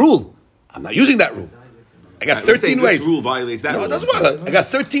that rule, I'm not using that rule. I got 13 ways. This rule violates that rule. No, I got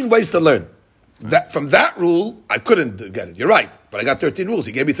 13 ways to learn. That from that rule, I couldn't get it. You're right, but I got 13 rules.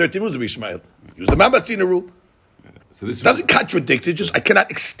 He gave me 13 rules of Ishmael. Use the Mamatzina rule. So this doesn't contradict it. Just I cannot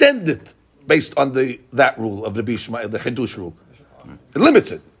extend it based on that rule of the Ishmael, the Hidush rule. It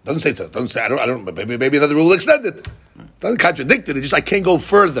limits it. Doesn't say so. Doesn't say I don't. Maybe another rule will extend it. Doesn't contradict it. It just I can't go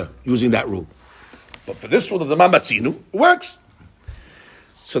further using that rule. But for this rule of the Mamatzinu, it works.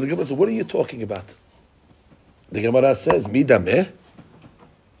 So the Gemara says, "What are you talking about?" The Gemara says, "Midameh."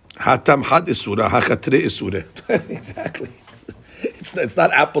 Hatam had isura, hachatre isure. Exactly. It's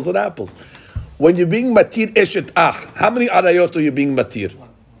not apples and apples. When you're being matir eshet ah, how many arayot are you being matir?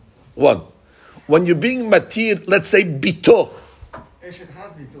 One. When you're being matir, let's say bito. Eshet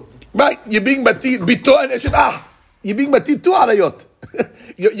has bito. Right, you're being matir bito and eshet ah. You're being matir two arayot.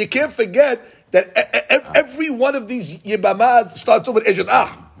 You can't forget that every one of these yibamad starts over eshet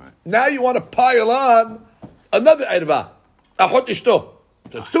ah. Now you want to pile on another erva. Ahot ishto.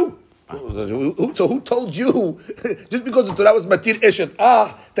 So it's two. So who told you, just because the Torah was matir eshet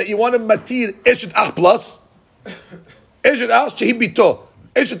ah, that you want to matir eshet ah plus? Eshet ah shehi bito.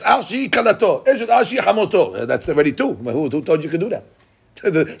 Eshet ah shehi kalato. Eshet ah shehi hamoto. That's already two. Who told you could do that? So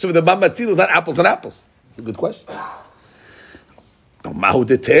the matir was not apples and apples. It's a good question. Mahu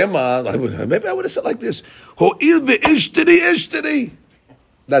de tema. Maybe I would have said like this. Ho'il be'ishtiri.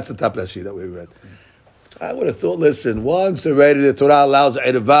 That's the top Rashi that we read. I would have thought, listen, once already the Torah allows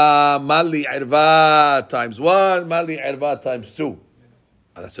erva, mali erva times one, mali erva times two.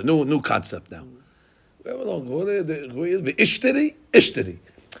 That's a new concept now. Ishtiri.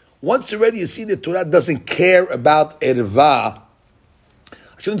 Once already you see the Torah doesn't care about erva.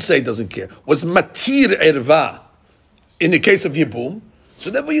 I shouldn't say it doesn't care. Was matir erva in the case of Yibum. So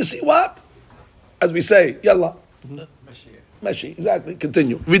therefore you see what? As we say, yalla. Mashi, exactly.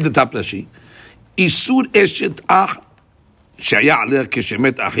 Continue. Read the top Rashi. Isur eshet ah shaya aleh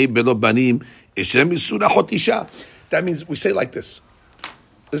keshemet achi belo banim ishem isur achot isha. That means we say like this.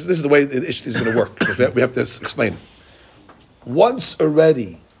 This is the way the Ishti is going to work. Because we have to explain it. Once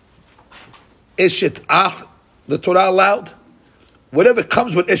already, Eshet Ah, the Torah allowed, whatever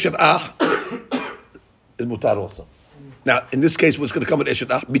comes with Eshet Ah is mutar also. Now, in this case, what's going to come with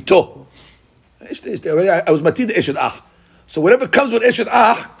Eshet Ah? Bito. I was matid Eshet Ah. So whatever comes with Eshet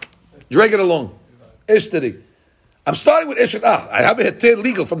Ah, drag it along. Ishtari. I'm starting with Eshet Ah. I have a heter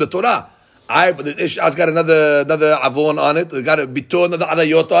legal from the Torah. But the Eshet Ah's got another avon on it. They got a bito, another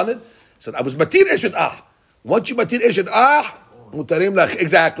arayot on it. said, I was matir eshet ah. Once you matir eshet ah, mutarim lach.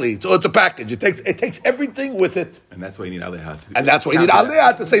 Exactly. So it's a package. It takes everything with it. And that's why you need aliyah. And that's why you need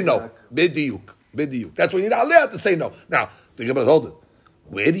aliyah to say no. Bidiyuk. That's why you need aliyah to say no. Now, think about it, hold it.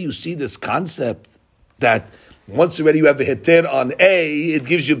 Where do you see this concept that once already you have a heter on A, it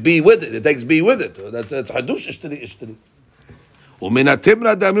gives you B with it. It takes B with it. That's hadush ishtari.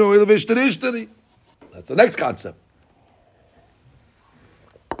 That's the next concept.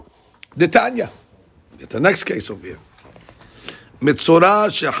 The Tanya. Get the next case over here. Mitzorah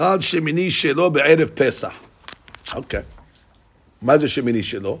shechad shemini shelo be'erev Pesach. Okay. Maze shemini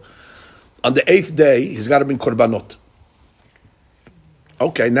shelo. On the 8th day, he's got to bring korbanot.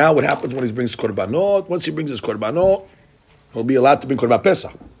 Okay, now what happens when he brings korbanot? Once he brings his korbanot, he'll be allowed to bring korban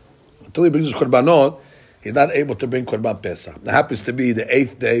Pesach. Until he brings his korbanot, he's not able to bring korban Pesach. It happens to be the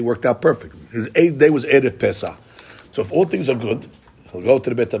 8th day worked out perfect. His 8th day was Erev Pesach. So if all things are good, he'll go to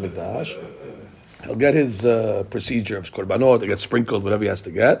the Beit HaMikdash, he'll get his procedure of korbanot, he'll get sprinkled, whatever he has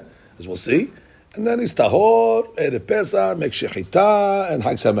to get, as we'll see. And then he's tahor, Erev Pesach, make shechita, and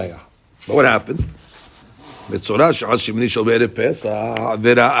Chag Sameach. But what happened? Mitzorah shechad shemini shel be'erev Pesach,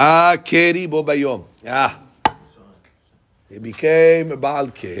 v'ra'a keri bo bayom. He became a Baal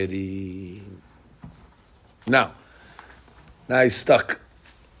Keri. Now he's stuck.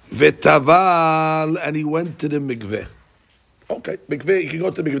 V'taval, and he went to the mikveh. Okay, mikveh, you can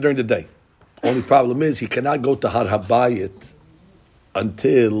go to the mikveh during the day. Only problem is he cannot go to Har HaBayit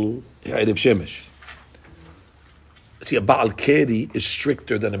until Erev Shemesh. See, a Baal Keri is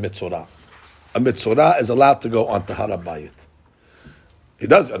stricter than a Mitzorah. A Mitzorah is allowed to go onto Har HaBayit. He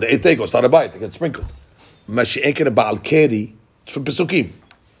does. On the 8th day, he goes to Har HaBayit to get sprinkled. Mashi ain't a Baal Keri from Pesukim.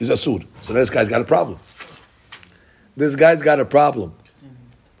 He's Asur. So this guy's got a problem.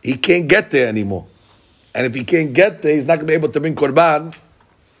 He can't get there anymore. And if he can't get there, he's not going to be able to bring Korban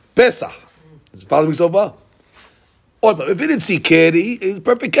Pesach. Is it following me so far? Or if he didn't see Keri, it's a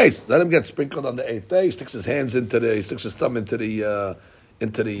perfect case. Let him get sprinkled on the 8th day. He sticks his thumb into the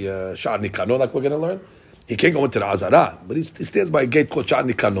Sha'ar Nikanor, like we're going to learn. He can't go into the Azara, but he stands by a gate called Sha'ar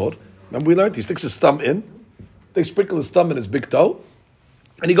Nikanor. Remember we learned? He sticks his thumb in. They sprinkle his thumb in his big toe,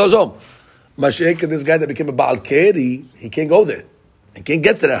 and he goes home. Mashiach, this guy that became a Baal Keri, he can't go there. He can't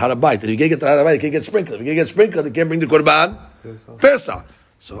get to that Har HaBayit. If he can't get to that Har HaBayit, he can't get sprinkled. If he can't get sprinkled, he can't bring the Korban Pesach.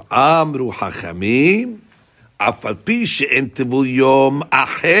 So, Amru Hachamim, Afal Pi she'en Tivul Yom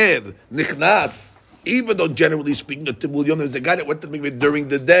Acher Nichnas. Even though, generally speaking, a Tivul Yom, there's a guy that went to the mikveh during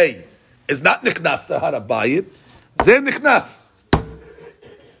the day. It's not Nichnas to Har HaBayit. Zeh Nichnas.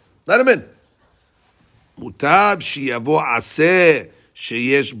 Let him in. Mutab sheyavo aseh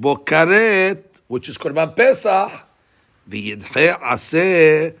sheyesh bo karet, which is Korban Pesach, v'yidcheh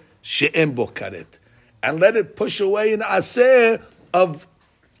aseh she'en bo karet, and let it push away an aseh of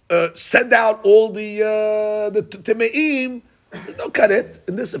send out all the temeim. There's no karet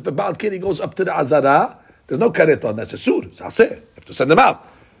in this. If a Baal Keri goes up to the Azara, there's no karet on that. It's a sur. It's aseh. You have to send them out.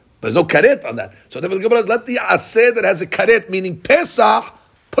 There's no karet on that. So the Gemara let the aseh that has a karet, meaning Pesach,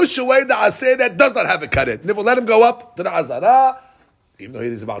 push away the aseh that does not have a karet. Never let him go up to the Azara, even though he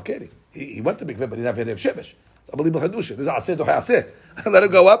is a Baal Keri. He went to mikveh, but he didn't have any of Shemesh. It's unbelievable hadush. This is aseh to aseh. Let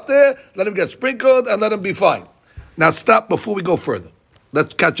him go up there, let him get sprinkled, and let him be fine. Now stop before we go further.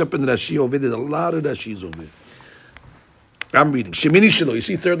 Let's catch up in the Rashi over there. There's a lot of Rashis over there. I'm reading. Shemini Shelo. You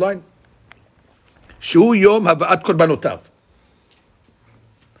see third line? Shu Yom Hava'at Korbanotav.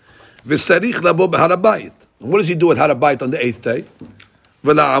 V'sarich labo b'Har HaBayit. What does he do at Har HaBayit on the 8th day?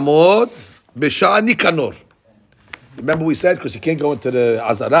 V'la'amod b'Sha'ar Nikanor. Remember we said, because he can't go into the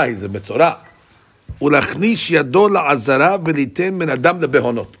Azara, he's a Mitzorah. Ulachnish yado la'Azara v'litem min adam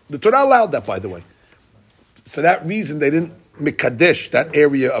lebehonot. The Torah allowed that, by the way. For that reason, they didn't mikadesh that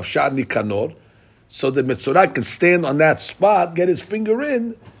area of Sha'ar Nikanor, so the Mitzorah can stand on that spot, get his finger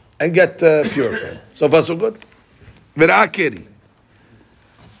in, and get purified. So far, so good. V'ra'ah Keri.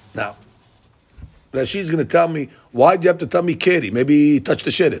 Now, Rashi's going to tell me, why do you have to tell me Keri? Maybe he touched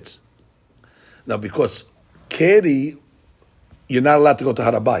the sheretz. Now, because Keri, you're not allowed to go to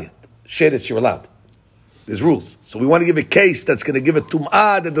Har HaBayit. Sheretz, you're allowed. There's rules. So we want to give a case that's going to give a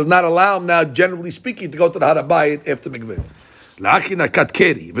tum'ah that does not allow him now, generally speaking, to go to the Har HaBayit after mikveh. La'achi nakat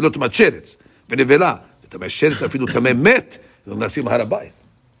Keri, v'lo tumat sheretz, v'nevela, v'tameh sheretz afilu tameh met, v'lo nasim Har HaBayit.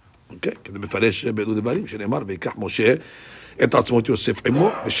 Okay? כדי מפרש באלו דברים, שנאמר, ויקח משה את עצמות יוסף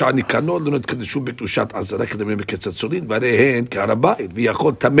עמו, ושער ניקנור לא נתקדשו בקדושת עזרה כדמים בקצת צולין, והרי הן כהר הבית,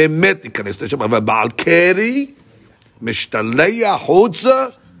 ויכול תמי מת להיכנס לשם, אבל בעל קרי משתלח חוצה,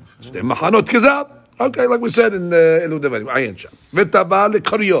 שתי מחנות כזב. Okay, like we said in אלו דברים, עיין שם. וטבע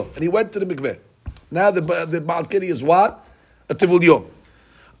לקריו, and he went to the mikveh. Now the בעל קרי is what? A tivul yom.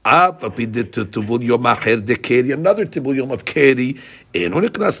 Up, we did to Tibul Yom Acher de Keri, another Tibul Yom of Keri, and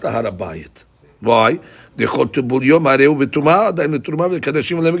Uniknas Lahar Abayit. Why? The Tibul Yom Hareu V'Tumah, and the Tumah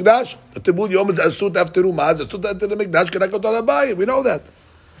V'Kadashim L'Mikdash. The Tibul Yom is Asut after Tumah, Asut after the Mikdash, cannot go to Abayit. We know that.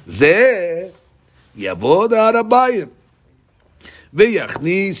 Zeh, Yavod Abayit.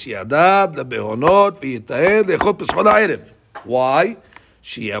 ויכניס ידיו לבהונות ויתאר לאכול פסחו לערב. Why?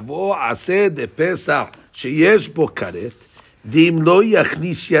 שיבוא עשה דפסח שיש בו כרת, ואם לא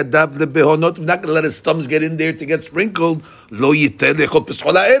יכניס ידיו לבהונות, he's not going to let his thumbs get in there to get sprinkled, לא ייתן לאכול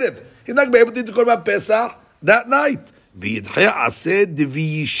פסחו לערב. He's not going to be able to eat the Korban Pesach that night. וידחה עשה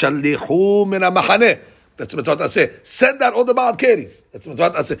וישלחו מן המחנה. That's what I say. Send out all the Baal Keris. That's what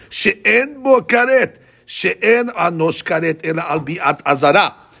I say. שאין בו כרת. She'en anosh karet ela al bi'at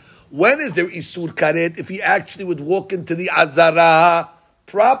azara. When is there isur karet? If he actually would walk into the azara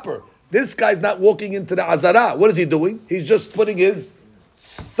proper. This guy's not walking into the azara. What is he doing? He's just putting his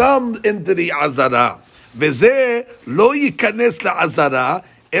thumb into the azara. Veze lo yikanes la'azara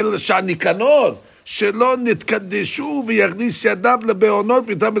el shanikanor. שלא נתקדשו ויכניס ידיו לבהונות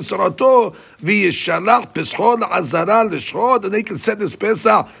ויתם בצורתו וישלח פסחו לעזרה לשחוט, and they can send his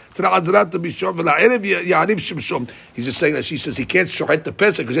Pesach to the עזרה to be short ולערב יעריב שמשום. He's just saying that she says he can't short the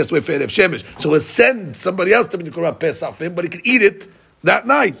Pesach because he has to wait for Erev Shemesh. So he'll send somebody else to be the Korban Pesach for him, but he can eat it that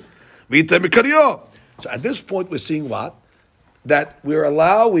night. ויתם בקריו. So at this point we're seeing what? That we're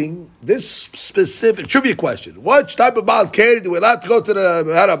allowing this specific trivia question. What type of Baal Keri do we allow to go to the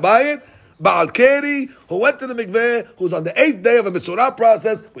Har HaBayit? Baal Keri, who went to the mikveh, who's on the 8th day of the Mitzorah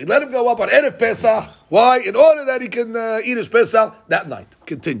process. We let him go up on Erev Pesach. Why? In order that he can eat his Pesach that night.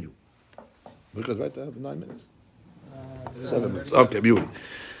 Continue. Because right there, 9 minutes? 7 minutes. Okay, beauty.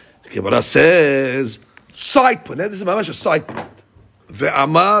 Gemara says, side point. This is a side point.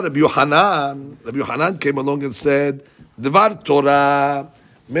 Ve'amar Rabbi Yochanan came along and said, Dvar Torah,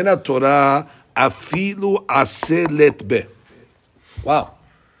 Mena Torah, afilu aseh let be. Wow.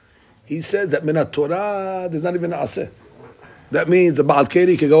 He says that min Torah, there's not even an aseh. That means the Baal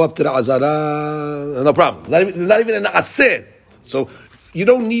Keri can go up to the Azara, no problem. There's not even an aseh. So you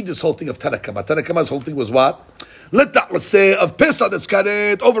don't need this whole thing of Tanakama. Tanakama's whole thing was what? Let the aseh of Pesach that's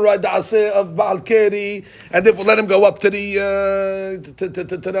karet override the aseh of Baal Keri, and therefore let him go up to the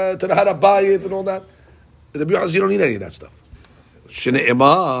Har HaBayit and all that. Rabbi Yochanan, you don't need any of that stuff.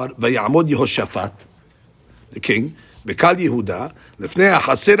 Shne'emar vayamod Yehoshaphat, the king. Bekal Yehuda, lefnei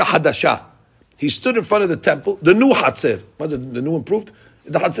haser hadasha. He stood in front of the temple, the new Hatzer. The new improved?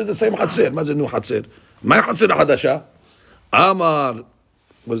 The Hatzer, the same Hatzer. What's the new Hatzer? My Hatzer hadasha. Amar,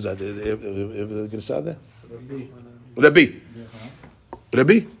 what is that? Rabbi?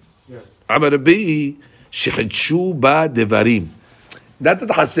 Amar Rabbi, shechidshu ba devarim. Not that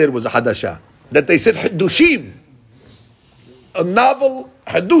the Hatzer was a hadasha. That they said hadushim. A novel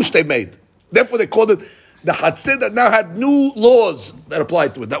hadush they made. Therefore they called it the Hatzer that now had new laws that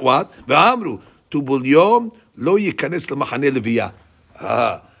applied to it. That what? Ve'amru tubul yom lo yikanes lemachane leviyah.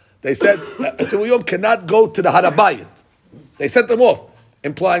 They said tubul yom cannot go to the Har HaBayit. They sent them off,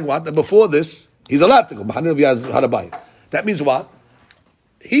 implying what? That before this he's allowed to go. Machane leviyah is Har HaBayit. That means what?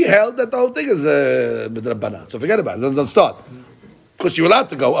 He held that the whole thing is midrabanan. So forget about it. Don't start. Because you're allowed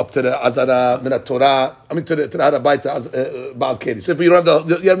to go up to the Azara, Minat Torah, to the Har HaBayit, Baal Keri. So if you have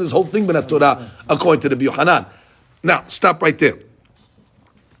this whole thing, Minat Torah, according to the Yochanan. Now, stop right there.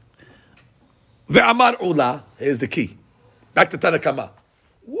 Ve'amar Ula, here's the key. Back to Tanakama.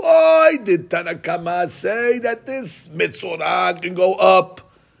 Why did Tanakama say that this Mitzorah can go up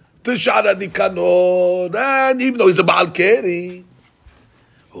to Shara Nikanor, and even though he's a Baal Keri,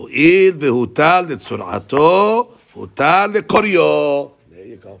 Hu'il ve'hutal letzor'ato, there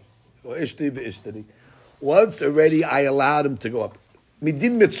you go. Once already, I allowed him to go up.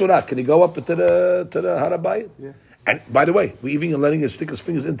 Midin Mitzorah, can he go up to the Har HaBayit? Yeah. And by the way, we even letting him stick his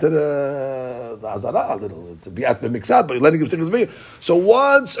fingers into the Azara a little. It's a bi'at b'miksad, but you're letting him stick his fingers. So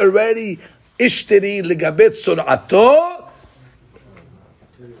once already, ishtiri ligabet sur'ato,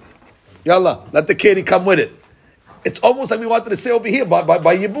 yalla, let the keri come with it. It's almost like we wanted to say over here by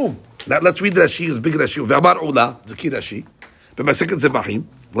Yibum. Now let's read the Rashi, it's big Rashi. Ve'amar Ula, Zaki Rashi. B'maseket Zevachim,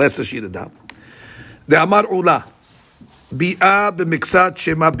 last Rashi to that. Ve'amar Ula, bi'ah b'miksad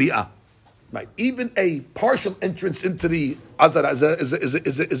shema bi'ah. Right, even a partial entrance into the Azara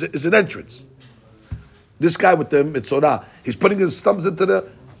is an entrance. This guy with the Mitzorah, he's putting his thumbs into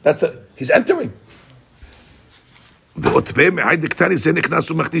he's entering. What do you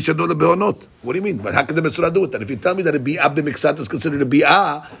mean? But how can the Mitzorah do it? And if you tell me that a bi'ah b'miksat is considered a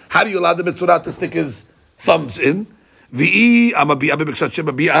bi'ah, how do you allow the Mitzorah to stick his thumbs in? V'i ama bi'ah b'miksat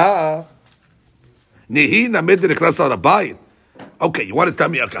shema bi'ah. Nehi named nechnas al habayit. Okay, you want to tell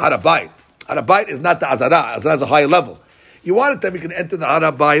me okay, Harabayit. Harabayit is not the Azara. Azara is a higher level. You want to tell me you can enter the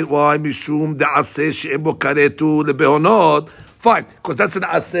Harabayit. Why? Mishum de'aseh she'ebo karetu lebehonot. Fine, because that's an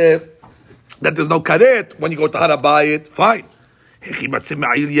aseh that there's no karet when you go to Harabayit. Fine.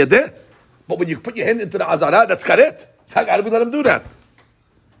 But when you put your hand into the Azara, that's karet. So how do we let him do that?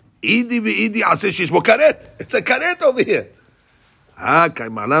 Idi ve'idi aseh she'ebo karet. It's a karet over here.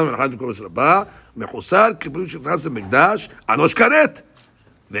 כימעלה מנחת מקום של הבא, מחוסר כיבורים שנכנס למקדש, אנוש כרת.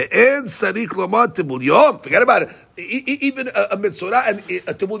 ואין צריך לומר תיבול יום. Forget about it. Even a מצורע and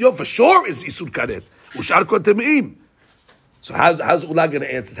a תיבול יום for sure is איסור כרת. ושאר כל טמאים. So how's Ula going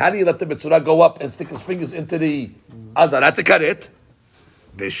to answer? How do you let the מצורע go up and stick his fingers into the Azar? That's a כרת.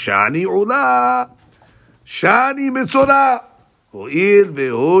 ושני עולה. שני מצורע. הואיל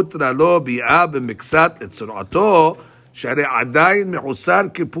והותרה לו ביאה במקצת לצורעתו, שהרי עדיין מחוסר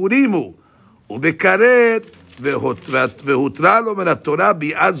כיפורים הוא, ובכרת, והותרה לו מן התורה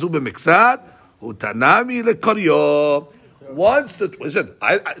ביאה זו במקצת, הוא תנמי לקוריו. Once the, listen,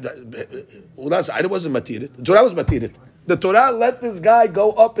 I wasn't matirit. The Torah was matirit. The Torah let this guy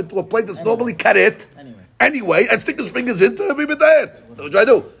go up into a place that's normally karet, anyway, and stick his fingers into it, what do I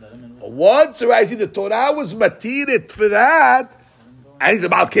do? Once I see the Torah was matirit for that, and he's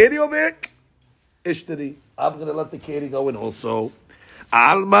about keri over here, ishtari. I'm going to let the keri go in also.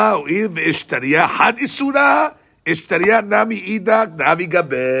 Alma u'il ve'ishtariya had isura, ishtariya nami idak navi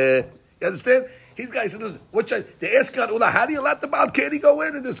gabe. You understand? These guys said, listen, they ask God, how do you let the Baal keri go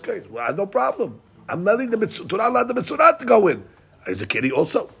in this case? Well, no problem. I'm letting the Torah allow the Mitzvah to go in. Is a keri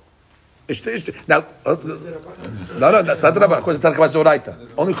also? Now, no, that's not the Rabbanan. Of course, the Tanakh is the Oraita.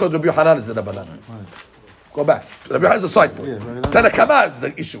 Only because Rabbi Yohanan is the Rabbanan. Go back. Rabbi Yohanan is a side point. Tanakh is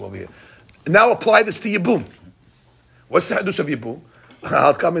the issue over here. Now apply this to Yibum. What's the hadush of Yibum?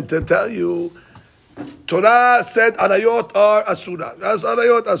 I'll come in to tell you. Torah said arayot are asura. That's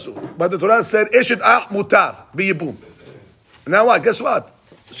arayot asur. But the Torah said eshet ach mutar be Yibum. Now what? Guess what?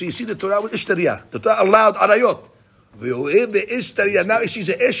 So you see the Torah with ishtariyah. The Torah allowed arayot. Now she's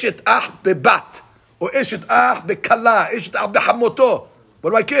a eshet ach bebat or eshet ach bekala, eshet ach behamoto. What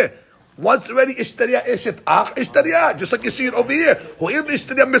do I care? Once already ishtariyah eshet ach ishtariyah, just like you see it over here. Ho'il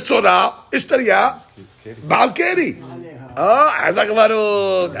ishtariyah mitzorah ishtariyah ba'al keri. Oh,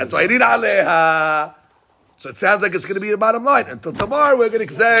 that's why you need aleha. So it sounds like it's going to be the bottom line. Until tomorrow we're going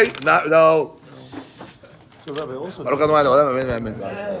to say no.